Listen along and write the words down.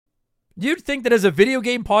You'd think that as a video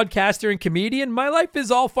game podcaster and comedian, my life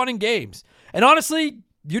is all fun and games. And honestly,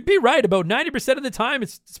 you'd be right. About 90% of the time,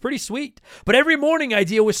 it's pretty sweet. But every morning I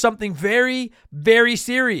deal with something very, very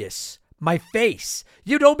serious. My face.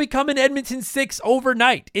 You don't become an Edmonton Six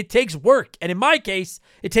overnight. It takes work. And in my case,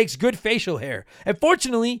 it takes good facial hair. And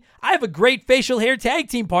fortunately, I have a great facial hair tag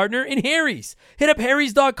team partner in Harry's. Hit up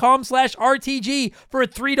harrys.com/RTG for a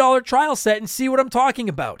 $3 trial set and see what I'm talking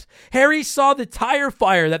about. Harry's saw the tire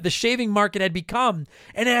fire that the shaving market had become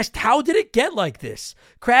and asked, how did it get like this?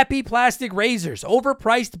 Crappy plastic razors,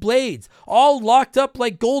 overpriced blades, all locked up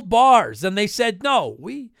like gold bars. And they said, no,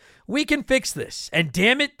 we can fix this. And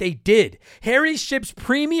damn it, they did. Harry's ships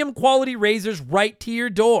premium quality razors right to your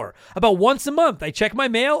door. About once a month, I check my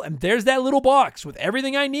mail, and there's that little box with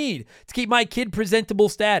everything I need to keep my kid presentable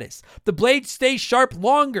status. The blades stay sharp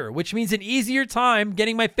longer, which means an easier time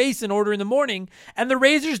getting my face in order in the morning, and the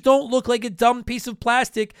razors don't look like a dumb piece of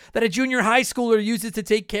plastic that a junior high schooler uses to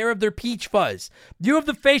take care of their peach fuzz. You have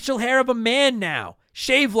the facial hair of a man now.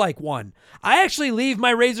 Shave like one. I actually leave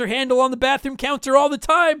my razor handle on the bathroom counter all the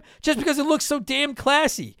time just because it looks so damn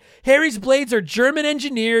classy. Harry's blades are German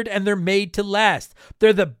engineered and they're made to last.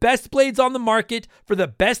 They're the best blades on the market for the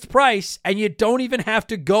best price, and you don't even have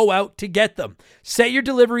to go out to get them. Set your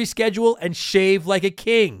delivery schedule and shave like a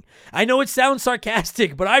king. I know it sounds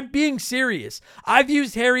sarcastic, but I'm being serious. I've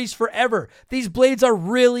used Harry's forever. These blades are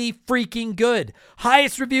really freaking good.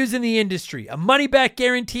 Highest reviews in the industry, a money-back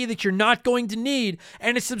guarantee that you're not going to need,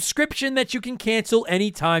 and a subscription that you can cancel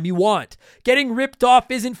anytime you want. Getting ripped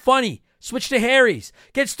off isn't funny. Switch to Harry's.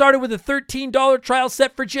 Get started with a $13 trial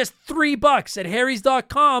set for just $3 at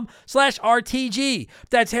harrys.com/RTG.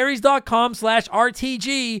 That's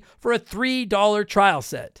harrys.com/RTG for a $3 trial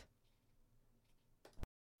set.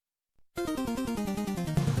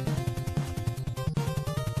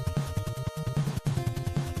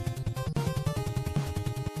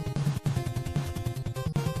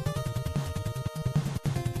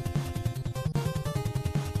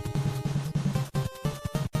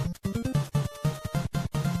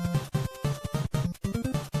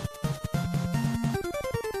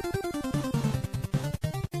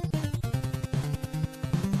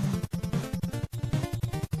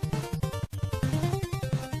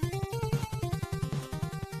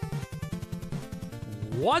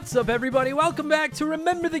 What's up, everybody? Welcome back to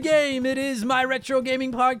Remember the Game. It is my retro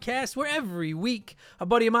gaming podcast where every week a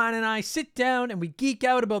buddy of mine and I sit down and we geek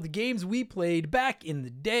out about the games we played back in the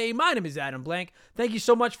day. My name is Adam Blank. Thank you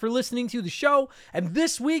so much for listening to the show. And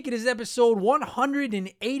this week it is episode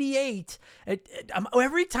 188.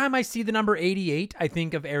 Every time I see the number 88, I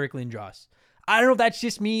think of Eric Lindros. I don't know if that's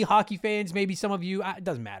just me, hockey fans, maybe some of you. It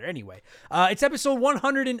doesn't matter. Anyway, it's episode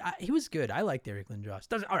 100 and he was good. I liked Eric Lindros.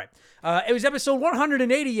 All right. It was episode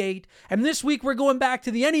 188, and this week we're going back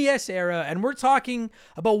to the NES era, and we're talking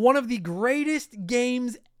about one of the greatest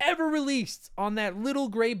games ever released on that little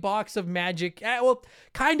gray box of magic. Well,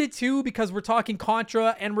 kind of too, because we're talking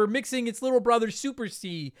Contra, and we're mixing its little brother Super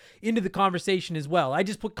C into the conversation as well. I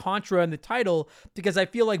just put Contra in the title because I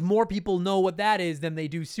feel like more people know what that is than they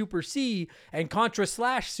do Super C, and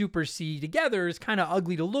Contra/Super C together is kind of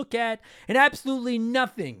ugly to look at, and absolutely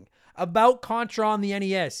nothing about Contra on the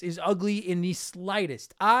NES is ugly in the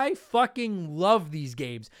slightest. I fucking love these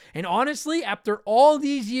games. And honestly, after all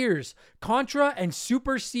these years, Contra and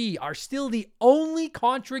Super C are still the only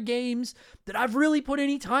Contra games that I've really put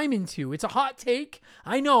any time into. It's a hot take,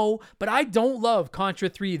 I know, but I don't love Contra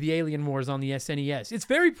 3, The Alien Wars on the SNES. It's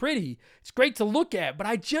very pretty. It's great to look at, but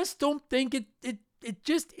I just don't think it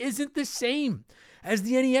just isn't the same as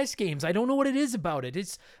the NES games. I don't know what it is about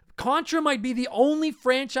it. Contra might be the only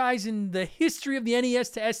franchise in the history of the NES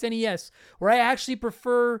to SNES where I actually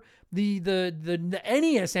prefer the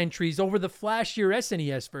NES entries over the flashier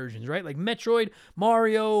SNES versions, right? Like Metroid,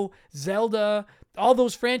 Mario, Zelda, all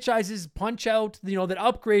those franchises, Punch-Out, that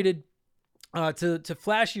upgraded to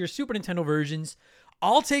flashier Super Nintendo versions.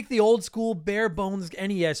 I'll take the old school bare bones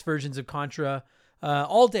NES versions of Contra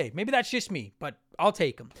all day. Maybe that's just me, but I'll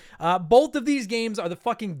take them. Both of these games are the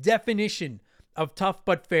fucking definition of tough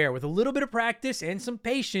but fair. With a little bit of practice and some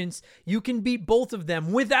patience, you can beat both of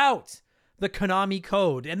them without the Konami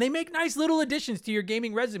code. And they make nice little additions to your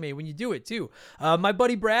gaming resume when you do it too. My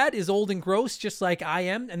buddy Brad is old and gross, just like I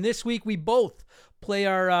am. And this week we both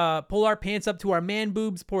pull our pants up to our man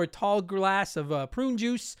boobs, pour a tall glass of prune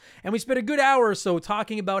juice, and we spent a good hour or so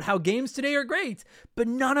talking about how games today are great, but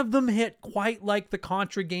none of them hit quite like the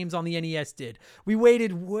Contra games on the NES did. We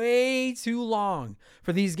waited way too long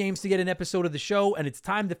for these games to get an episode of the show, and it's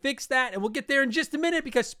time to fix that, and we'll get there in just a minute,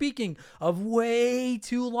 because speaking of way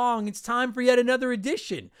too long, it's time for yet another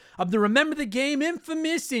edition of the Remember the Game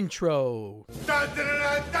infamous intro. Dun, dun,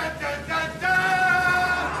 dun, dun, dun, dun, dun.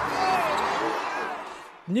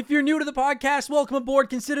 And if you're new to the podcast, welcome aboard.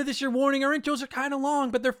 Consider this your warning. Our intros are kind of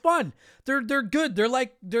long, but they're fun. They're good.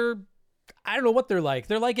 I don't know what they're like.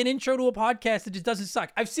 They're like an intro to a podcast that just doesn't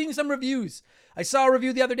suck. I've seen some reviews. I saw a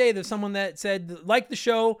review the other day. There's someone that said, like the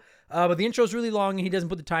show, but the intro's really long and he doesn't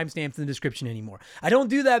put the timestamps in the description anymore. I don't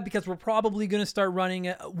do that because we're probably going to start running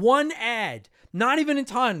one ad, not even a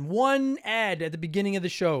ton, one ad at the beginning of the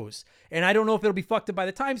shows. And I don't know if it'll be fucked up by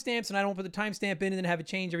the timestamps, and I don't put the timestamp in and then have it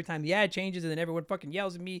change every time the ad changes, and then everyone fucking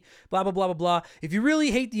yells at me, blah, blah, blah, blah, blah. If you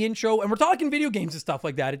really hate the intro, and we're talking video games and stuff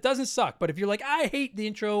like that, it doesn't suck. But if you're like, I hate the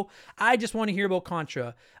intro, I just want to hear about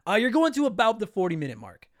Contra, you're going to about the 40-minute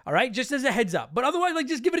mark. All right, just as a heads up. But otherwise,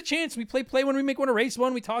 just give it a chance. We play when we make one, a race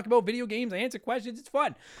one. We talk about video games. I answer questions. It's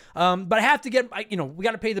fun. But I have to get, we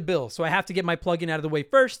got to pay the bill. So I have to get my plug-in out of the way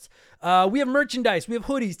first. We have merchandise. We have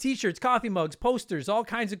hoodies, t-shirts, coffee mugs, posters, all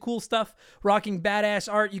kinds of cool stuff. Rocking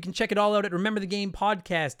badass art. You can check it all out at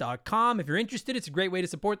rememberthegamepodcast.com. If you're interested, it's a great way to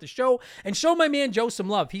support the show. And show my man Joe some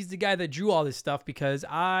love. He's the guy that drew all this stuff because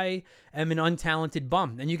I am an untalented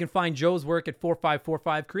bum. And you can find Joe's work at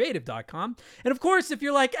 4545creative.com. And of course, if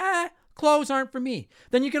you're like, clothes aren't for me,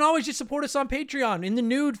 then you can always just support us on Patreon in the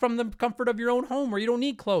nude from the comfort of your own home where you don't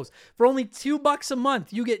need clothes. For only $2 a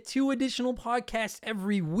month, you get 2 additional podcasts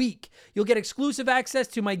every week. You'll get exclusive access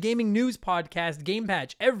to my gaming news podcast, Game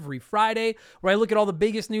Patch, every Friday, where I look at all the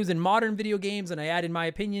biggest news in modern video games and I add in my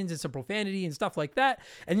opinions and some profanity and stuff like that.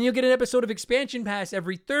 And then you'll get an episode of Expansion Pass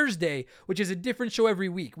every Thursday, which is a different show every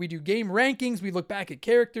week. We do game rankings, we look back at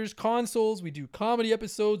characters, consoles, we do comedy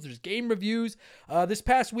episodes, there's game reviews. This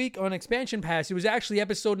past week on Expansion Pass, it was actually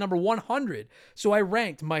episode number 100. So I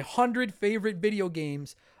ranked my 100 favorite video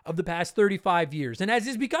games of the past 35 years. And as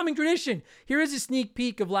is becoming tradition, here is a sneak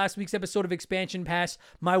peek of last week's episode of Expansion Pass,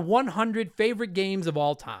 my 100 favorite games of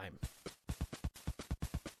all time.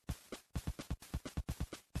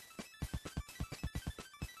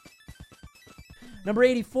 Number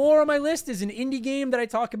 84 on my list is an indie game that I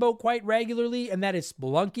talk about quite regularly, and that is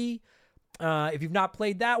Spelunky. If you've not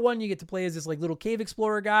played that one, you get to play as this little cave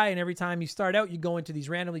explorer guy, and every time you start out, you go into these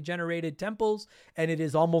randomly generated temples, and it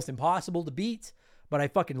is almost impossible to beat, but I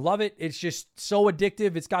fucking love it. It's just so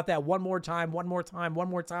addictive. It's got that one more time. It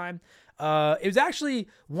was actually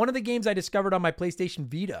one of the games I discovered on my PlayStation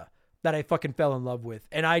Vita that I fucking fell in love with.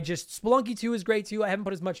 And Spelunky 2 is great too. I haven't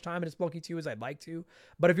put as much time into Spelunky 2 as I'd like to.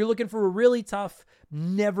 But if you're looking for a really tough,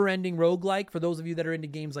 never-ending roguelike, for those of you that are into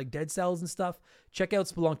games like Dead Cells and stuff, check out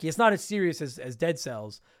Spelunky. It's not as serious as Dead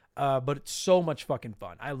Cells, but it's so much fucking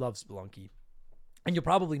fun. I love Spelunky. And you'll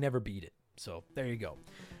probably never beat it. So there you go.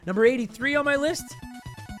 Number 83 on my list.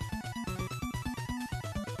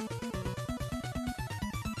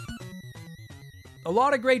 A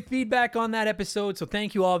lot of great feedback on that episode, so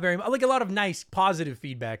thank you all very much. A lot of nice, positive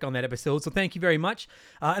feedback on that episode, so thank you very much.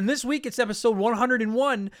 And this week, it's episode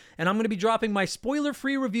 101, and I'm going to be dropping my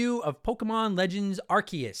spoiler-free review of Pokemon Legends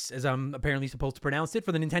Arceus, as I'm apparently supposed to pronounce it,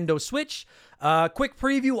 for the Nintendo Switch. Quick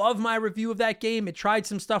preview of my review of that game. It tried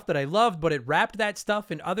some stuff that I loved, but it wrapped that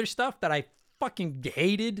stuff in other stuff that I fucking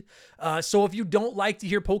hated. So if you don't like to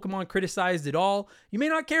hear Pokemon criticized at all, you may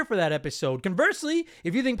not care for that episode. Conversely,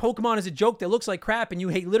 if you think Pokemon is a joke that looks like crap and you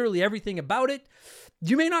hate literally everything about it,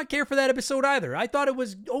 you may not care for that episode either. I thought it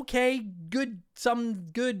was okay, good,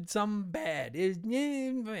 some bad. It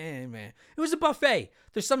was a buffet.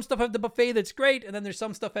 There's some stuff at the buffet that's great, and then there's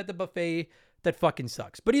some stuff at the buffet that fucking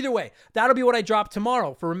sucks. But either way, that'll be what I drop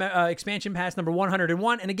tomorrow for Expansion Pass number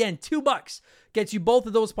 101. And again, $2 gets you both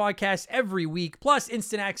of those podcasts every week, plus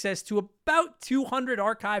instant access to about 200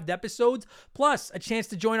 archived episodes, plus a chance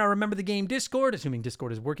to join our Remember the Game Discord, assuming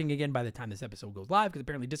Discord is working again by the time this episode goes live, because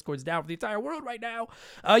apparently Discord's down for the entire world right now.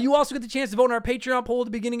 You also get the chance to vote in our Patreon poll at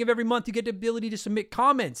the beginning of every month. You get the ability to submit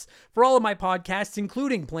comments for all of my podcasts,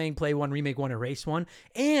 including Playing Play 1, Remake 1, Erase 1,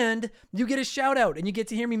 and you get a shout out, and you get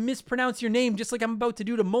to hear me mispronounce your name, just like I'm about to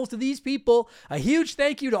do to most of these people. A huge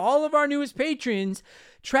thank you to all of our newest patrons: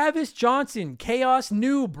 Travis Johnson, Chaos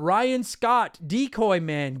Noob, Ryan Scott, Decoy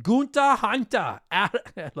Man, Gunta Hanta, I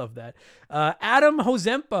love that, Adam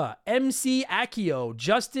Hozempa, MC Akio,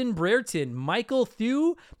 Justin Brereton, Michael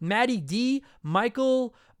Thew, Maddie D,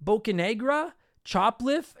 Michael Bocanegra,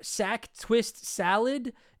 Chopliff, Sack Twist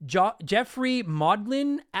Salad, Jeffrey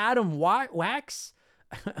Maudlin, Adam Wax.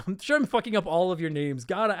 I'm sure I'm fucking up all of your names.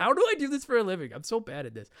 God, how do I do this for a living? I'm so bad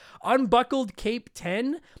at this. Unbuckled Cape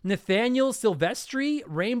 10, Nathaniel Silvestri,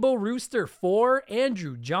 Rainbow Rooster 4,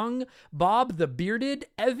 Andrew Jung, Bob the Bearded,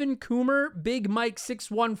 Evan Coomer, Big Mike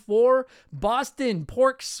 614, Boston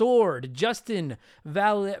Pork Sword, Justin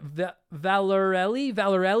Valerelli,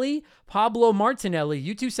 Pablo Martinelli.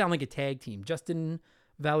 You two sound like a tag team. Justin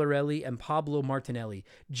Valerelli and Pablo Martinelli.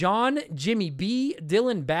 John, Jimmy B,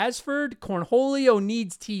 Dylan Basford, Cornholio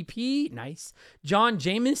Needs TP, nice. John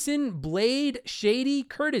Jameson, Blade, Shady,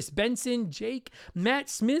 Curtis Benson, Jake, Matt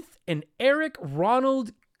Smith, and Eric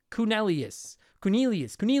Ronald Cornelius.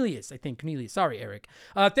 Sorry, Eric.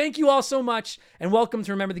 Thank you all so much, and welcome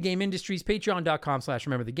to Remember the Game Industries,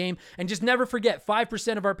 patreon.com/rememberthegame. And just never forget,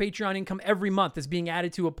 5% of our Patreon income every month is being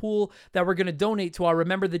added to a pool that we're going to donate to our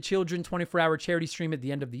Remember the Children 24-hour charity stream at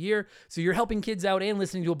the end of the year. So you're helping kids out and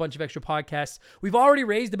listening to a bunch of extra podcasts. We've already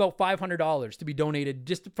raised about $500 to be donated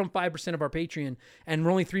just from 5% of our Patreon, and we're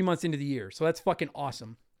only 3 months into the year. So that's fucking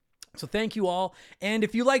awesome. So thank you all. And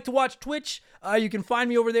if you like to watch Twitch, you can find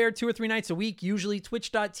me over there 2 or 3 nights a week, usually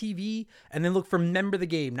twitch.tv, and then look for Member the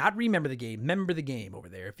Game. Not Remember the Game, Member the Game over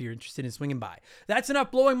there if you're interested in swinging by. That's enough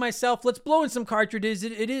blowing myself. Let's blow in some cartridges.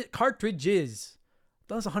 It is cartridges.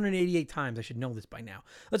 That was 188 times. I should know this by now.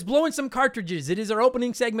 Let's blow in some cartridges. It is our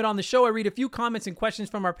opening segment on the show. I read a few comments and questions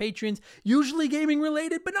from our patrons, usually gaming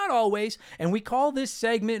related, but not always. And we call this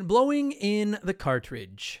segment Blowing in the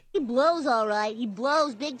Cartridge. He blows all right. He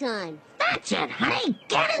blows big time. That's it, honey.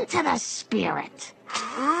 Get into the spirit.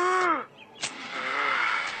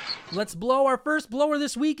 Let's blow. Our first blower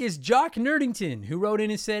this week is Jock Nerdington, who wrote in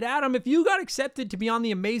and said, Adam, if you got accepted to be on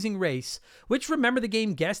The Amazing Race, which Remember the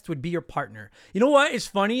Game guest would be your partner? You know what? It's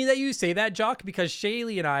funny that you say that, Jock, because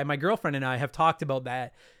Shaylee and I, my girlfriend and I, have talked about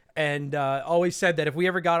that and always said that if we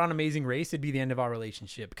ever got on Amazing Race, it'd be the end of our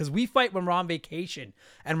relationship. Because we fight when we're on vacation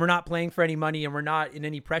and we're not playing for any money and we're not in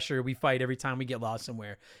any pressure. We fight every time we get lost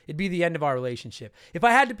somewhere. It'd be the end of our relationship. If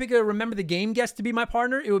I had to pick a Remember the Game guest to be my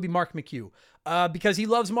partner, it would be Mark McHugh. Because he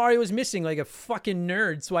loves Mario is Missing like a fucking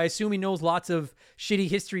nerd. So I assume he knows lots of shitty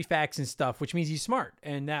history facts and stuff, which means he's smart.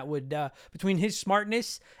 And that would, between his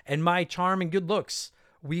smartness and my charm and good looks,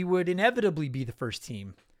 we would inevitably be the first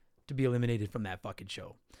team to be eliminated from that fucking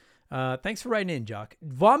show. Thanks for writing in, Jock.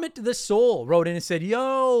 Vomit the Soul wrote in and said,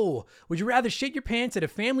 yo, would you rather shit your pants at a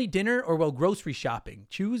family dinner or while grocery shopping?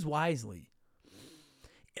 Choose wisely.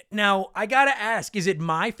 Now, I gotta ask, is it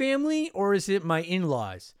my family or is it my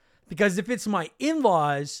in-laws? Because if it's my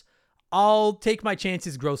in-laws, I'll take my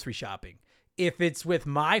chances grocery shopping. If it's with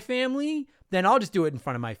my family, then I'll just do it in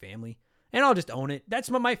front of my family. And I'll just own it. That's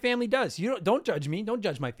what my family does. Don't judge me. Don't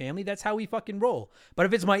judge my family. That's how we fucking roll. But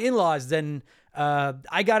if it's my in-laws, then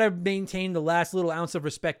I gotta maintain the last little ounce of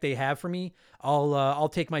respect they have for me. I'll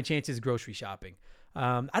take my chances grocery shopping.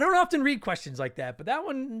 I don't often read questions like that, but that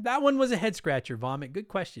one was a head scratcher. Vomit. Good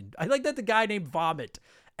question. I like that the guy named Vomit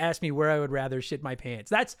asked me where I would rather shit my pants.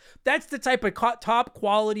 That's the type of top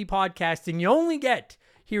quality podcasting you only get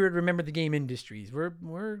here at Remember the Game Industries.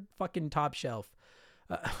 We're fucking top shelf.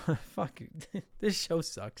 Fuck, this show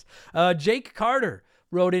sucks. Jake Carter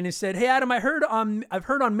wrote in and said, hey, Adam, I've heard on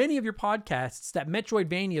many of your podcasts that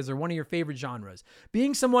Metroidvanias are one of your favorite genres.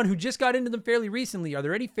 Being someone who just got into them fairly recently, are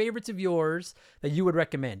there any favorites of yours that you would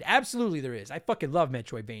recommend? Absolutely there is. I fucking love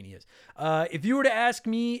Metroidvanias. If you were to ask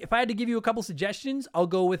me, if I had to give you a couple suggestions, I'll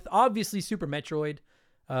go with obviously Super Metroid.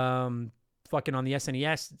 Fucking on the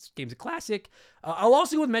SNES, this game's a classic. I'll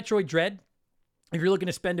also go with Metroid Dread. If you're looking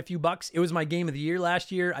to spend a few bucks, it was my game of the year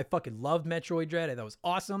last year. I fucking loved Metroid Dread. I thought it was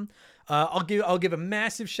awesome. I'll give a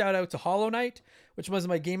massive shout out to Hollow Knight, which was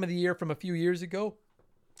my game of the year from a few years ago.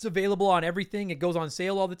 It's available on everything. It goes on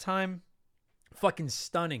sale all the time. Fucking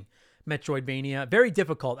stunning Metroidvania. Very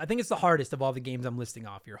difficult. I think it's the hardest of all the games I'm listing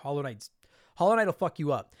off here. Hollow Knight will fuck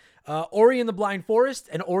you up. Ori and the Blind Forest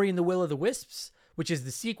and Ori and the Will of the Wisps, which is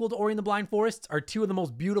the sequel to Ori and the Blind Forest, are two of the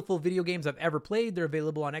most beautiful video games I've ever played. They're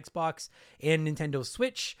available on Xbox and Nintendo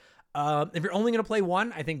Switch. If you're only going to play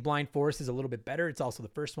one, I think Blind Forest is a little bit better. It's also the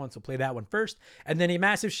first one, so play that one first. And then a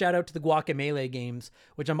massive shout out to the Guacamelee games,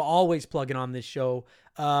 which I'm always plugging on this show.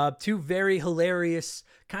 Two very hilarious,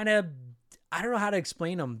 kind of, I don't know how to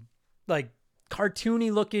explain them, like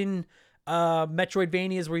cartoony looking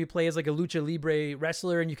Metroidvanias where you play as like a lucha libre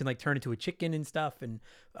wrestler and you can like turn into a chicken and stuff, and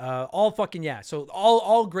all fucking yeah. So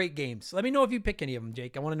all great games. Let me know if you pick any of them,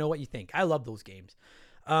 Jake. I want to know what you think. I love those games.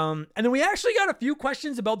 And then we actually got a few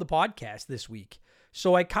questions about the podcast this week.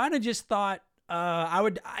 So I kind of just thought,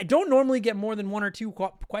 I don't normally get more than one or two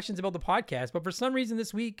questions about the podcast, but for some reason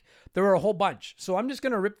this week there were a whole bunch. So I'm just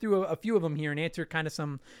going to rip through a few of them here and answer kind of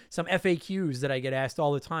some FAQs that I get asked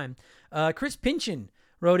all the time. Chris Pinchin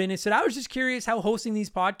wrote in and said, I was just curious how hosting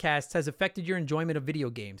these podcasts has affected your enjoyment of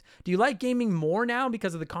video games. Do you like gaming more now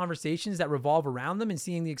because of the conversations that revolve around them and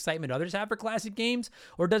seeing the excitement others have for classic games?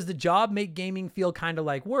 Or does the job make gaming feel kind of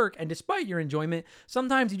like work? And despite your enjoyment,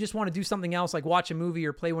 sometimes you just want to do something else like watch a movie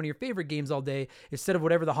or play one of your favorite games all day instead of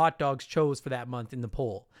whatever the hot dogs chose for that month in the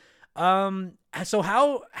poll. So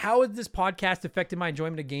how has this podcast affected my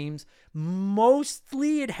enjoyment of games?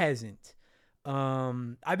 Mostly it hasn't.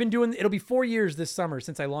 I've been doing, it'll be 4 years this summer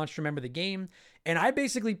since I launched Remember the Game, and I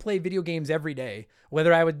basically play video games every day,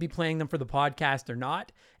 whether I would be playing them for the podcast or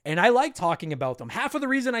not. And I like talking about them. Half of the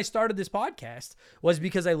reason I started this podcast was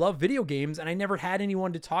because I love video games and I never had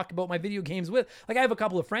anyone to talk about my video games with. Like, I have a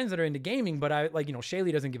couple of friends that are into gaming, but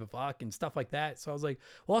Shaylee doesn't give a fuck and stuff like that. So I was like,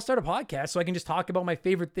 well, I'll start a podcast so I can just talk about my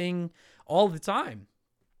favorite thing all the time.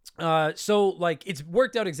 So like it's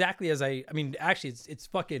worked out exactly as actually it's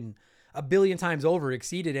fucking a billion times over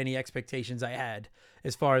exceeded any expectations I had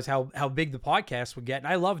as far as how big the podcast would get. And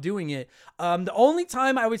I love doing it. The only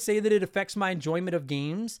time I would say that it affects my enjoyment of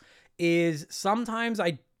games is sometimes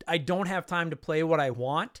I don't have time to play what I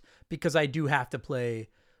want because I do have to play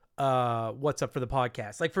what's up for the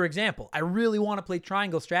podcast. Like, for example, I really want to play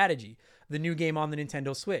Triangle Strategy, the new game on the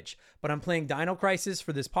Nintendo Switch, but I'm playing Dino Crisis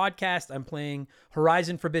for this podcast. I'm playing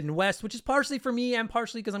Horizon Forbidden West, which is partially for me and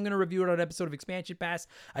partially because I'm going to review it on an episode of Expansion Pass.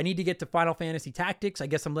 I need to get to Final Fantasy Tactics. I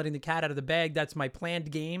guess I'm letting the cat out of the bag. That's my planned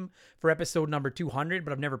game for episode number 200,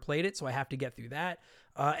 but I've never played it, so I have to get through that.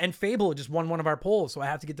 And Fable just won one of our polls, so I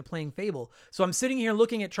have to get to playing Fable. So I'm sitting here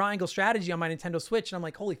looking at Triangle Strategy on my Nintendo Switch, and I'm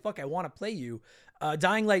like, holy fuck, I want to play you.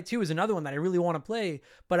 Dying Light 2 is another one that I really want to play,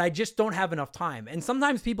 but I just don't have enough time. And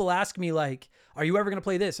sometimes people ask me like, are you ever going to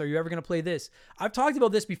play this? Are you ever going to play this? I've talked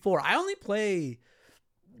about this before. I only play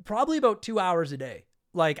probably about 2 hours a day.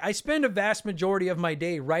 Like, I spend a vast majority of my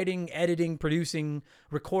day writing, editing, producing,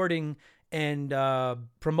 recording, and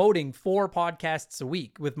promoting 4 podcasts a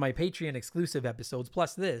week with my Patreon exclusive episodes,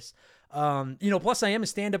 plus this. Plus I am a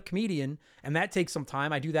stand-up comedian, and that takes some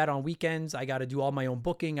time. I do that on weekends. I got to do all my own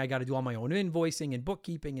booking. I got to do all my own invoicing and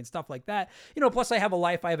bookkeeping and stuff like that. Plus I have a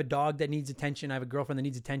life. I have a dog that needs attention. I have a girlfriend that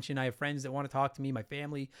needs attention. I have friends that want to talk to me. My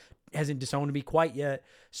family hasn't disowned me quite yet.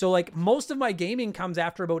 So like most of my gaming comes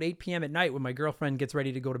after about 8 p.m. at night when my girlfriend gets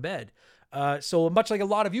ready to go to bed. So much like a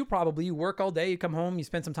lot of you probably, you work all day, you come home, you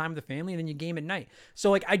spend some time with the family, and then you game at night.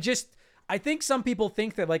 So like I think some people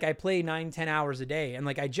think that like I play 9-10 hours a day, and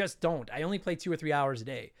like I just don't. I only play 2 or 3 hours a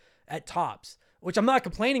day at tops, which I'm not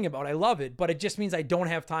complaining about. I love it, but it just means I don't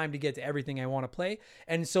have time to get to everything I want to play.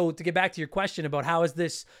 And so to get back to your question about how has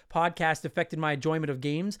this podcast affected my enjoyment of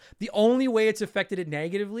games, the only way it's affected it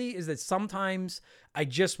negatively is that sometimes I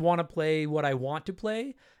just want to play what I want to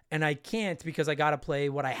play, and I can't because I got to play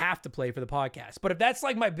what I have to play for the podcast. But if that's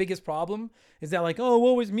like my biggest problem is that like, oh,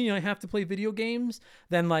 woe is me, I have to play video games,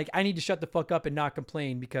 then like I need to shut the fuck up and not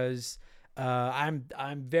complain because I'm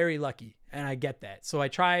very lucky and I get that. So I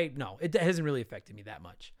try, no, it hasn't really affected me that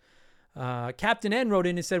much. Captain N wrote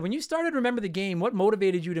in and said, when you started Remember the Game, what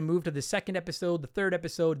motivated you to move to the 2nd episode, the 3rd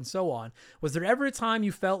episode, and so on? Was there ever a time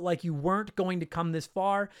you felt like you weren't going to come this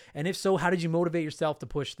far? And if so, how did you motivate yourself to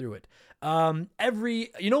push through it?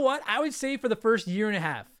 You know what? I would say for the first year and a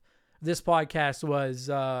half, this podcast was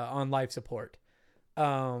on life support.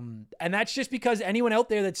 And that's just because anyone out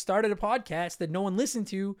there that started a podcast that no one listened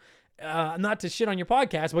to, not to shit on your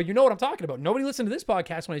podcast, but you know what I'm talking about. Nobody listened to this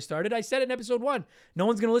podcast when I started. I said it in episode 1. No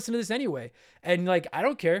one's going to listen to this anyway. And like, I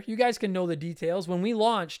don't care. You guys can know the details. When we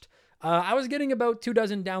launched, I was getting about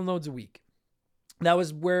 24 downloads a week. That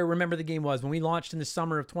was where Remember the Game was. When we launched in the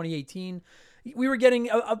summer of 2018, we were getting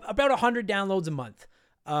about 100 downloads a month.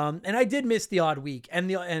 And I did miss the odd week,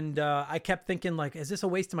 and I kept thinking like, is this a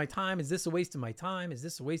waste of my time? Is this a waste of my time? Is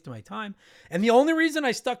this a waste of my time? And the only reason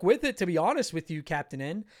I stuck with it, to be honest with you, Captain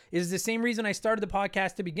N, is the same reason I started the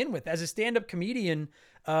podcast to begin with. As a stand-up comedian,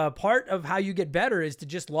 part of how you get better is to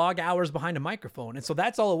just log hours behind a microphone. And so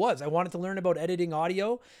that's all it was. I wanted to learn about editing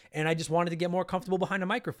audio, and I just wanted to get more comfortable behind a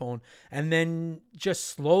microphone. And then just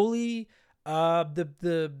slowly,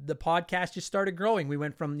 the podcast just started growing. We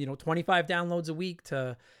went from 25 downloads a week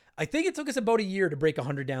to, I think it took us about a year to break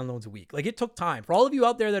 100 downloads a week. Like, it took time. For all of you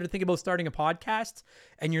out there that are thinking about starting a podcast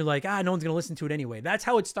and you're like, no one's gonna listen to it anyway, that's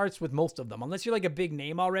how it starts with most of them. Unless you're like a big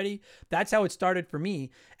name already, that's how it started for me.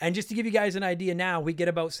 And just to give you guys an idea, now we get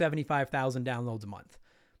about 75,000 downloads a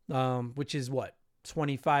month, which is what,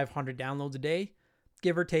 2,500 downloads a day,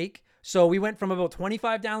 give or take. So we went from about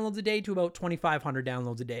 25 downloads a day to about 2,500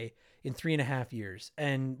 downloads a day in 3.5 years.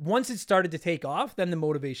 And once it started to take off, then the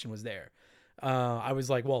motivation was there. I was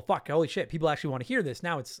like, well, fuck, holy shit, people actually want to hear this.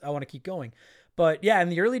 Now I want to keep going. But yeah, in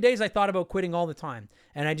the early days, I thought about quitting all the time.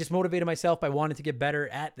 And I just motivated myself by wanting to get better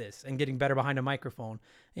at this and getting better behind a microphone.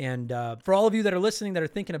 And for all of you that are listening that are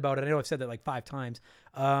thinking about it, I know I've said that like 5 times.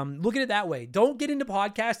 Look at it that way. Don't get into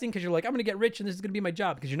podcasting because you're like, I'm going to get rich and this is going to be my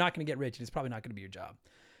job, because you're not going to get rich and it's probably not going to be your job.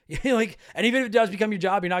 Like, and even if it does become your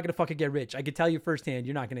job, you're not going to fucking get rich. I can tell you firsthand,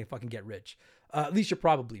 you're not going to fucking get rich. At least you're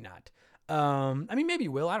probably not. I mean, maybe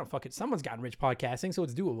you will. I don't fucking, someone's gotten rich podcasting, so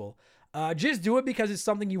it's doable. Just do it because it's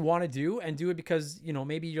something you want to do, and do it because, you know,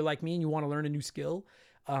 maybe you're like me and you want to learn a new skill.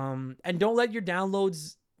 And don't let your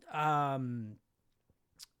downloads,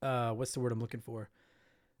 what's the word I'm looking for?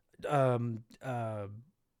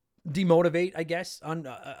 Demotivate, I guess,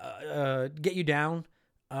 get you down.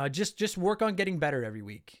 Just work on getting better every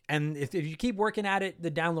week. And if you keep working at it,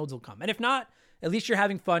 the downloads will come. And if not, at least you're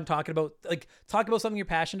having fun talk about something you're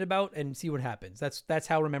passionate about and see what happens. That's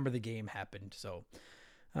how Remember the Game happened. So,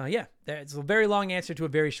 yeah, it's a very long answer to a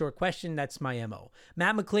very short question. That's my MO.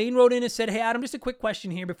 Matt McLean wrote in and said, hey, Adam, just a quick question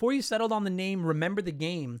here. Before you settled on the name Remember the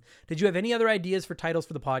Game, did you have any other ideas for titles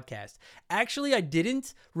for the podcast? Actually, I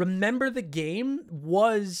didn't. Remember the Game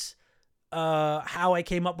was how I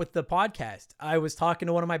came up with the podcast. I was talking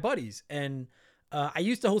to one of my buddies, and I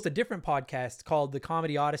used to host a different podcast called The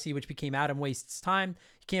Comedy Odyssey, which became Adam Wastes Time.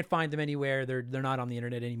 You can't find them anywhere. They're not on the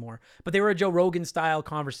internet anymore. But they were a Joe Rogan style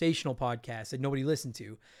conversational podcast that nobody listened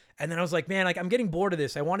to. And then I was like, man, like, I'm getting bored of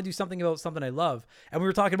this. I want to do something about something I love. And we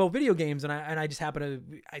were talking about video games, and I just happened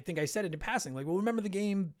to, I think I said it in passing, like, well, remember the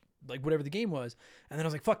game, like whatever the game was. And then I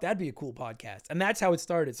was like, fuck, that'd be a cool podcast. And that's how it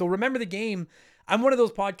started. So Remember the Game. I'm one of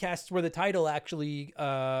those podcasts where the title actually,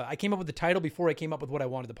 I came up with the title before I came up with what I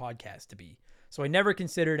wanted the podcast to be. So I never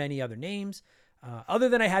considered any other names, other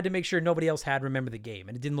than I had to make sure nobody else had Remember the Game,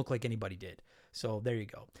 and it didn't look like anybody did. So there you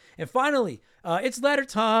go. And finally, it's letter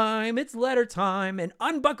time. It's letter time. And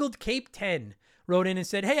Unbuckled Cape 10 wrote in and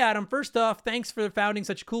said, hey, Adam, first off, thanks for founding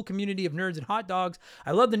such a cool community of nerds and hot dogs.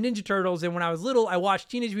 I love the Ninja Turtles, and when I was little, I watched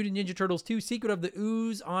Teenage Mutant Ninja Turtles 2, Secret of the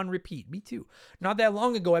Ooze on repeat. Me too. Not that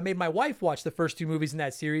long ago, I made my wife watch the first 2 movies in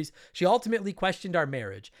that series. She ultimately questioned our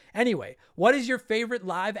marriage. Anyway, what is your favorite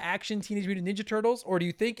live-action Teenage Mutant Ninja Turtles, or do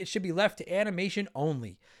you think it should be left to animation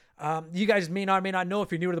only? You guys may not know,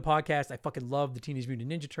 if you're new to the podcast, I fucking love the Teenage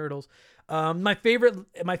Mutant Ninja Turtles. My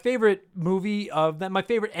favorite movie of them, my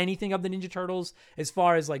favorite anything of the Ninja Turtles, as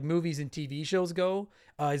far as like movies and TV shows go,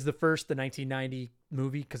 is the 1990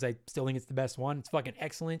 movie, because I still think it's the best one. It's fucking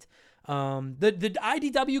excellent. The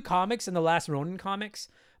IDW comics and the Last Ronin comics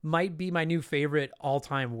might be my new favorite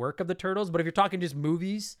all-time work of the Turtles. But if you're talking just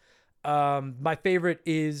movies, my favorite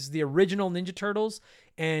is the original Ninja Turtles.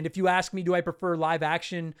 And if you ask me, do I prefer live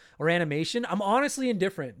action or animation? I'm honestly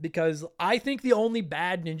indifferent, because I think the only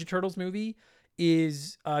bad Ninja Turtles movie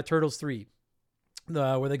is Turtles 3,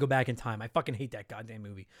 where they go back in time. I fucking hate that goddamn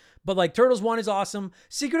movie. But like Turtles 1 is awesome.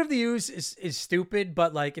 Secret of the Ooze is stupid,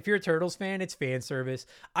 but like if you're a Turtles fan, it's fan service.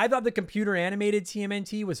 I thought the computer animated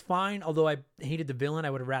TMNT was fine, although I hated the villain.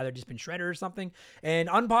 I would have rather just been Shredder or something. And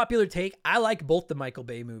unpopular take, I like both the Michael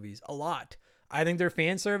Bay movies a lot. I think they're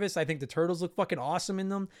fan service. I think the Turtles look fucking awesome in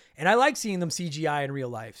them. And I like seeing them CGI in real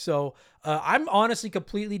life. So I'm honestly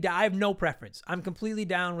completely down. I have no preference. I'm completely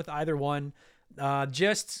down with either one.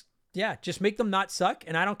 Just make them not suck.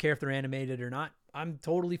 And I don't care if they're animated or not. I'm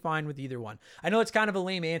totally fine with either one. I know it's kind of a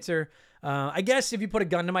lame answer. I guess if you put a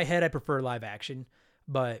gun to my head, I prefer live action.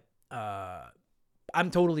 But I'm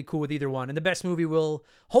totally cool with either one. And the best movie will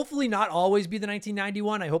hopefully not always be the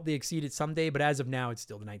 1991. I hope they exceed it someday. But as of now, it's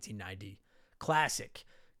still the 1990. Classic,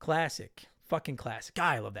 fucking classic.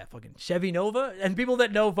 God, I love that fucking Chevy Nova. And people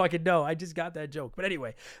that know fucking know. I just got that joke. But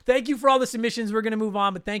anyway, thank you for all the submissions. We're going to move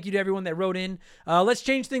on, but thank you to everyone that wrote in. Let's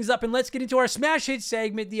change things up and let's get into our Smash Hit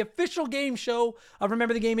segment, the official game show of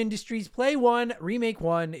Remember the Game Industries. Play 1, remake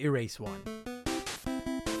 1, erase 1.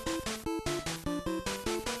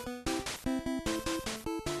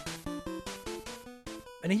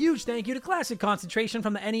 And a huge thank you to Classic Concentration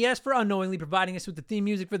from the NES for unknowingly providing us with the theme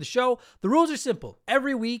music for the show. The rules are simple.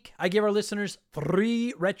 Every week, I give our listeners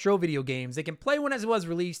 3 retro video games. They can play one as it was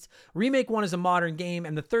released, remake one as a modern game,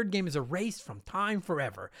 and the third game is erased from time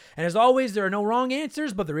forever. And as always, there are no wrong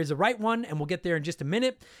answers, but there is a right one, and we'll get there in just a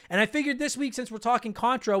minute. And I figured this week, since we're talking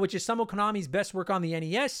Contra, which is some of Konami's best work on the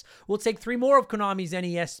NES, we'll take 3 more of Konami's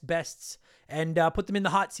NES bests and put them in the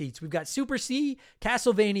hot seats. We've got Super C,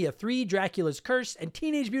 Castlevania 3, Dracula's Curse, and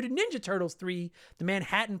Teenage Teenage Mutant Ninja Turtles 3, The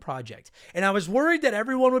Manhattan Project. And I was worried that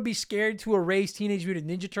everyone would be scared to erase Teenage Mutant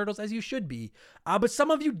Ninja Turtles, as you should be. But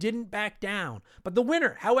some of you didn't back down. But the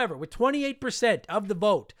winner, however, with 28% of the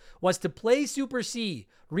vote, was to play Super C,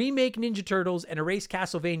 remake Ninja Turtles, and erase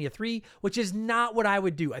Castlevania 3, which is not what I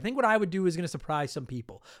would do. I think what I would do is going to surprise some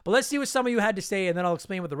people. But let's see what some of you had to say, and then I'll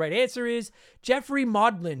explain what the right answer is. Jeffrey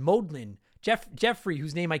Jeffrey,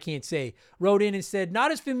 whose name I can't say, wrote in and said,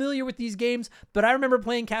 not as familiar with these games, but I remember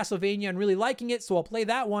playing Castlevania and really liking it, so I'll play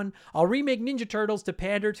that one. I'll remake Ninja Turtles to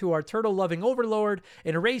pander to our turtle-loving overlord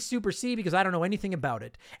and erase Super C because I don't know anything about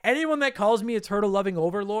it. Anyone that calls me a turtle-loving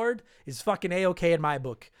overlord is fucking A-okay in my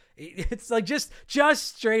book. It's like just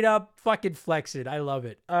straight up fucking flex it. I love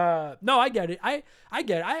it. No, I get it. I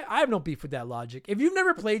get it. I have no beef with that logic. If you've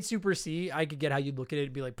never played Super C, I could get how you'd look at it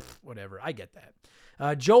and be like, whatever. I get that.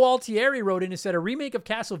 Joe Altieri wrote in and said, a remake of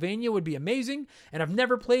Castlevania would be amazing, and I've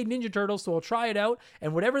never played Ninja Turtles, so I'll try it out,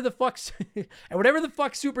 and whatever the fuck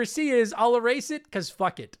Super C is, I'll erase it, because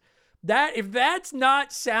fuck it. If that's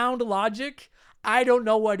not sound logic, I don't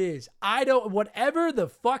know what is. Whatever the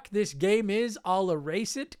fuck this game is, I'll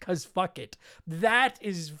erase it, because fuck it. That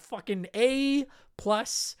is fucking A+.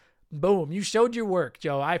 Boom. You showed your work,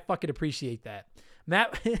 Joe. I fucking appreciate that.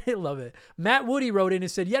 Matt, I love it. Matt Woody wrote in and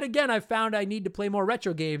said, yet again, I've found I need to play more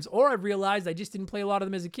retro games, or I've realized I just didn't play a lot of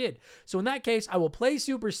them as a kid. So in that case, I will play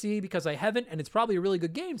Super C because I haven't, and it's probably a really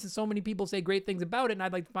good game since so many people say great things about it, and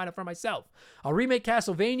I'd like to find out for myself. I'll remake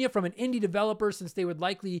Castlevania from an indie developer since they would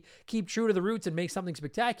likely keep true to the roots and make something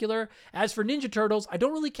spectacular. As for Ninja Turtles, I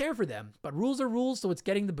don't really care for them, but rules are rules, so it's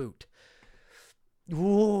getting the boot.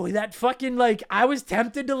 Ooh, that fucking, I was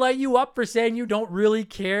tempted to light you up for saying you don't really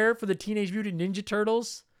care for the Teenage Mutant Ninja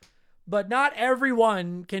Turtles, but not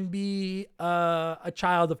everyone can be a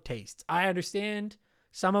child of taste. I understand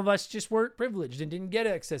some of us just weren't privileged and didn't get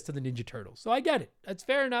access to the Ninja Turtles, so I get it. That's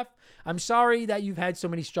fair enough. I'm sorry that you've had so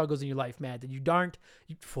many struggles in your life, Matt, that you don't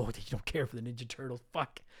care for the Ninja Turtles.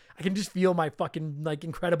 Fuck. I can just feel my fucking,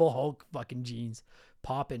 Incredible Hulk fucking jeans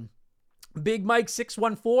popping. Big Mike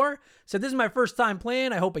 614 said, this is my first time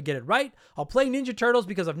playing. I hope I get it right. I'll play Ninja Turtles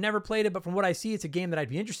because I've never played it, but from what I see, it's a game that I'd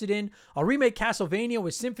be interested in. I'll remake Castlevania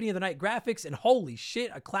with Symphony of the Night graphics, and holy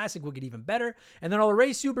shit, a classic will get even better. And then I'll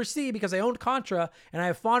erase Super C because I owned Contra, and I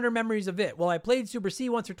have fonder memories of it. Well, I played Super C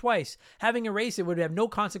once or twice. Having erased it would have no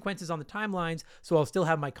consequences on the timelines, so I'll still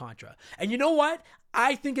have my Contra. And you know what?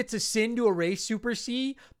 I think it's a sin to erase Super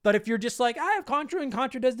C, but if you're just like, I have Contra and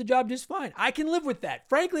Contra does the job just fine, I can live with that.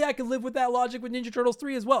 Frankly, I can live with that logic with Ninja Turtles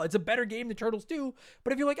 3 as well. It's a better game than Turtles 2,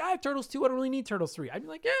 but if you're like, I have Turtles 2, I don't really need Turtles 3. I'd be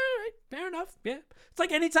like, yeah, all right, fair enough. Yeah. It's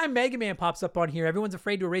like anytime Mega Man pops up on here, everyone's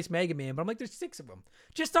afraid to erase Mega Man, but I'm like, there's 6 of them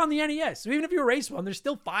just on the NES. So even if you erase one, there's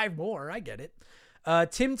still 5 more. I get it.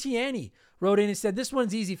 Tim Tiani wrote in and said, this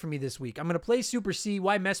one's easy for me this week. I'm going to play Super C.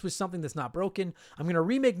 Why mess with something that's not broken? I'm going to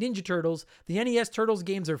remake Ninja Turtles. The NES Turtles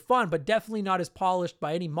games are fun, but definitely not as polished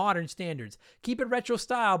by any modern standards. Keep it retro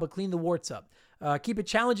style, but clean the warts up. Keep it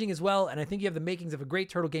challenging as well, and I think you have the makings of a great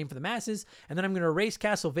turtle game for the masses. And then I'm going to erase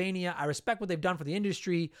Castlevania. I respect what they've done for the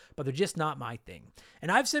industry, but they're just not my thing.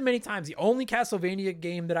 And I've said many times, the only Castlevania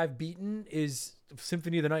game that I've beaten is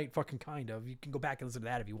Symphony of the Night, fucking kind of. You can go back and listen to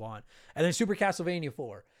that if you want. And then Super Castlevania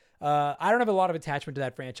 4. I don't have a lot of attachment to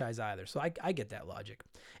that franchise either, so I get that logic.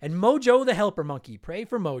 And Mojo the Helper Monkey, pray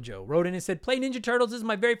for Mojo, wrote in and said, play Ninja Turtles. This is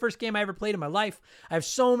my very first game I ever played in my life. I have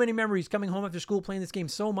so many memories coming home after school playing this game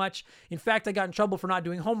so much. In fact, I got in trouble for not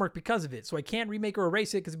doing homework because of it, so I can't remake or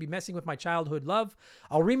erase it because it'd be messing with my childhood love.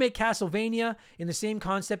 I'll remake Castlevania in the same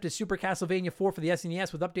concept as Super Castlevania 4 for the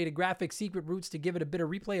SNES with updated graphics, secret routes to give it a bit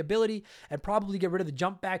of replayability, and probably get rid of the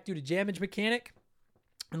jump back due to damage mechanic.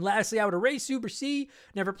 And lastly, I would erase Super C.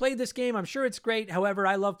 Never played this game. I'm sure it's great. However,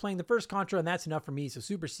 I love playing the first Contra, and that's enough for me. So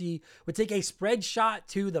Super C would take a spread shot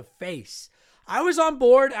to the face. I was on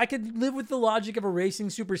board. I could live with the logic of erasing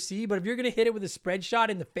Super C, but if you're going to hit it with a spread shot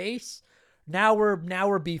in the face, now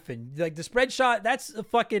we're beefing. Like the spread shot, that's a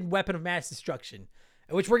fucking weapon of mass destruction,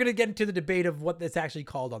 which we're going to get into the debate of what that's actually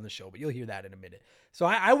called on the show, but you'll hear that in a minute. So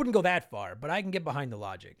I wouldn't go that far, but I can get behind the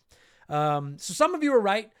logic. So some of you are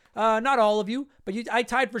right. Not all of you, but I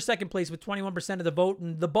tied for second place with 21% of the vote,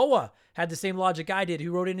 and the Boa had the same logic I did,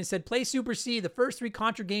 who wrote in and said, play Super C. The first 3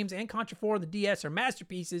 Contra games and Contra 4 on the DS are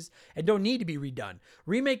masterpieces and don't need to be redone.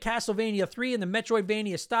 Remake Castlevania 3 in the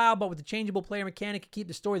Metroidvania style, but with the changeable player mechanic and keep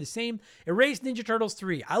the story the same. Erase Ninja Turtles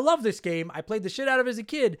 3. I love this game. I played the shit out of it as a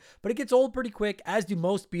kid, but it gets old pretty quick, as do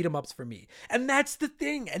most beat-em-ups for me. And that's the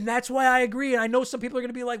thing, and that's why I agree, and I know some people are going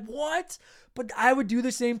to be like, what? But I would do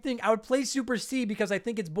the same thing. I would play Super C because I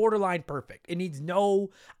think it's borderline perfect. I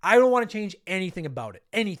don't want to change anything about it.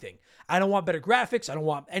 Anything. I don't want better graphics. I don't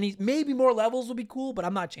want maybe more levels will be cool, but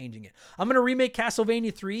I'm not changing it. I'm going to remake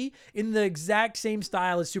Castlevania 3 in the exact same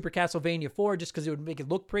style as Super Castlevania 4, just because it would make it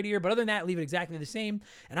look prettier. But other than that, leave it exactly the same.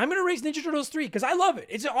 And I'm going to erase Ninja Turtles 3 because I love it.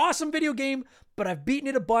 It's an awesome video game, but I've beaten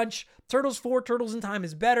it a bunch. Turtles 4, Turtles in Time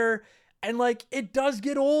is better. And like, it does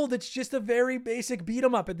get old. It's just a very basic beat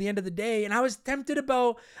 'em up at the end of the day. And I was tempted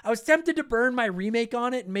to burn my remake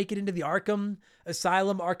on it and make it into the Arkham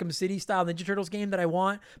Asylum, Arkham City style Ninja Turtles game that I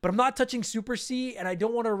want. But I'm not touching Super C, and I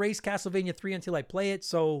don't want to erase Castlevania 3 until I play it.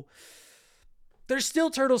 So there's still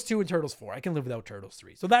Turtles 2 and Turtles 4. I can live without Turtles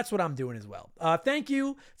 3. So that's what I'm doing as well. Thank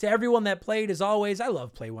you to everyone that played. As always, I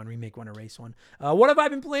love Play 1, Remake 1, Erase 1. What have I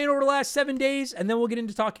been playing over the last 7 days? And then we'll get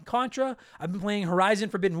into talking Contra. I've been playing Horizon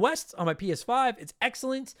Forbidden West on my PS5. It's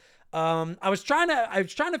excellent. I was trying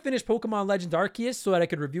to finish Pokemon Legends Arceus so that I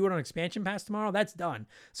could review it on Expansion Pass tomorrow. That's done.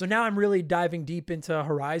 So now I'm really diving deep into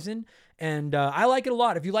Horizon, and I like it a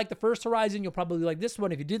lot. If you like the first Horizon, you'll probably like this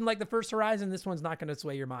one. If you didn't like the first Horizon, this one's not going to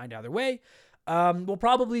sway your mind either way. We'll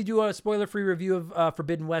probably do a spoiler-free review of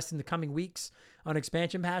Forbidden West in the coming weeks on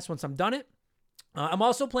Expansion Pass once I'm done it. I'm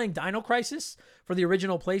also playing Dino Crisis for the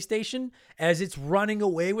original PlayStation as it's running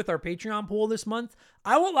away with our Patreon poll this month.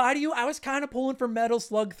 I won't lie to you, I was kind of pulling for Metal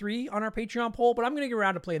Slug 3 on our Patreon poll, but I'm going to get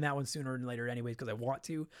around to playing that one sooner than later anyways because I want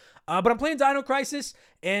to. But I'm playing Dino Crisis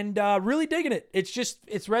and really digging it.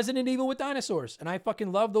 It's Resident Evil with dinosaurs, and I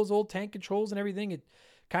fucking love those old tank controls and everything. It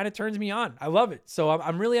kind of turns me on. I love it. So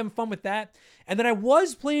I'm really having fun with that. And then I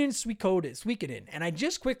was playing Suikoden, and I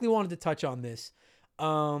just quickly wanted to touch on this.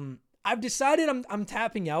 I've decided I'm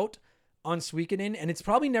tapping out on Suikoden, and it's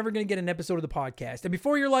probably never going to get an episode of the podcast. And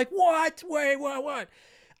before you're like, what? Wait, what?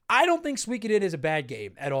 I don't think Suikoden is a bad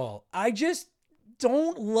game at all. I just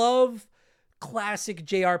don't love classic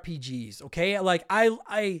JRPGs, okay? Like,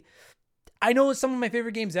 I know some of my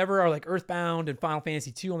favorite games ever are like Earthbound and Final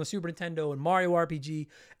Fantasy II on the Super Nintendo and Mario RPG,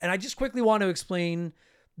 and I just quickly want to explain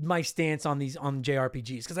my stance on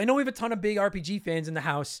JRPGs because I know we have a ton of big RPG fans in the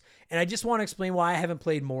house, and I just want to explain why I haven't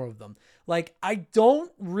played more of them. Like, I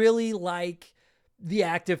don't really like the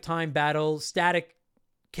active time battles, static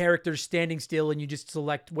characters standing still and you just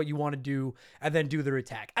select what you want to do and then do their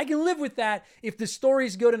attack. I can live with that if the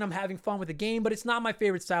story's good and I'm having fun with the game, but it's not my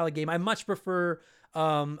favorite style of game. I much prefer